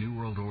against the New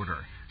World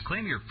Order.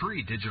 Claim your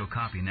free digital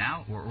copy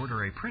now or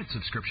order a print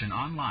subscription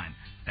online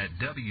at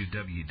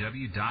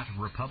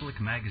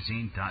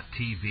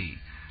www.republicmagazine.tv.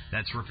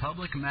 That's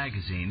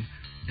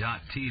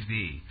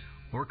republicmagazine.tv.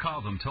 Or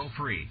call them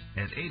toll-free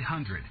at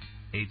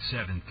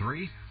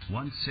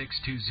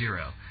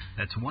 800-873-1620.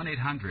 That's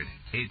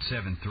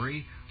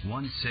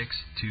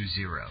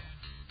 1-800-873-1620.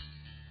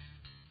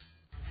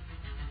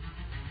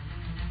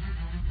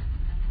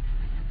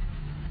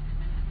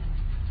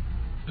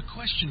 A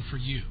question for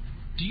you.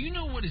 Do you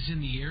know what is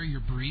in the air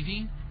you're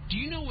breathing? Do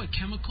you know what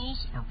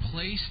chemicals are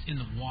placed in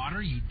the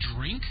water you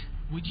drink?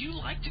 Would you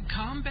like to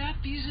combat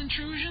these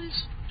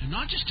intrusions? I'm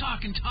not just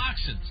talking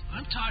toxins.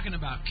 I'm talking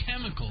about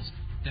chemicals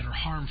that are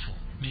harmful.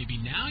 Maybe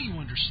now you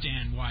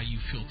understand why you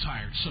feel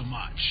tired so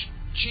much.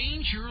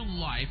 Change your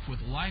life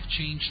with Life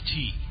Change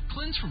Tea.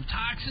 Cleanse from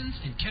toxins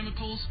and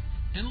chemicals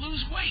and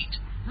lose weight.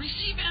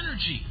 Receive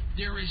energy.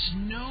 There is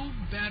no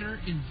better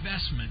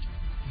investment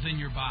than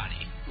your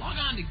body. Log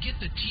on to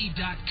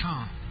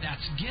getthetea.com.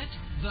 That's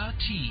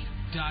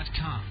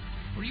getthetea.com.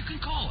 Or you can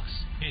call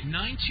us at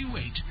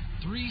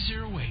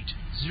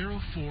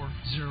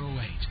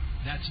 928-308-0408.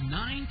 That's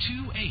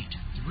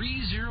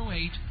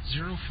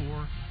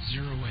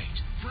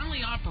 928-308-0408.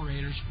 Friendly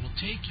operators will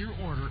take your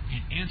order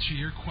and answer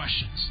your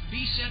questions.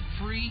 Be set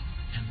free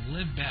and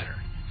live better.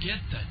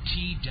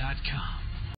 GetTheTea.com.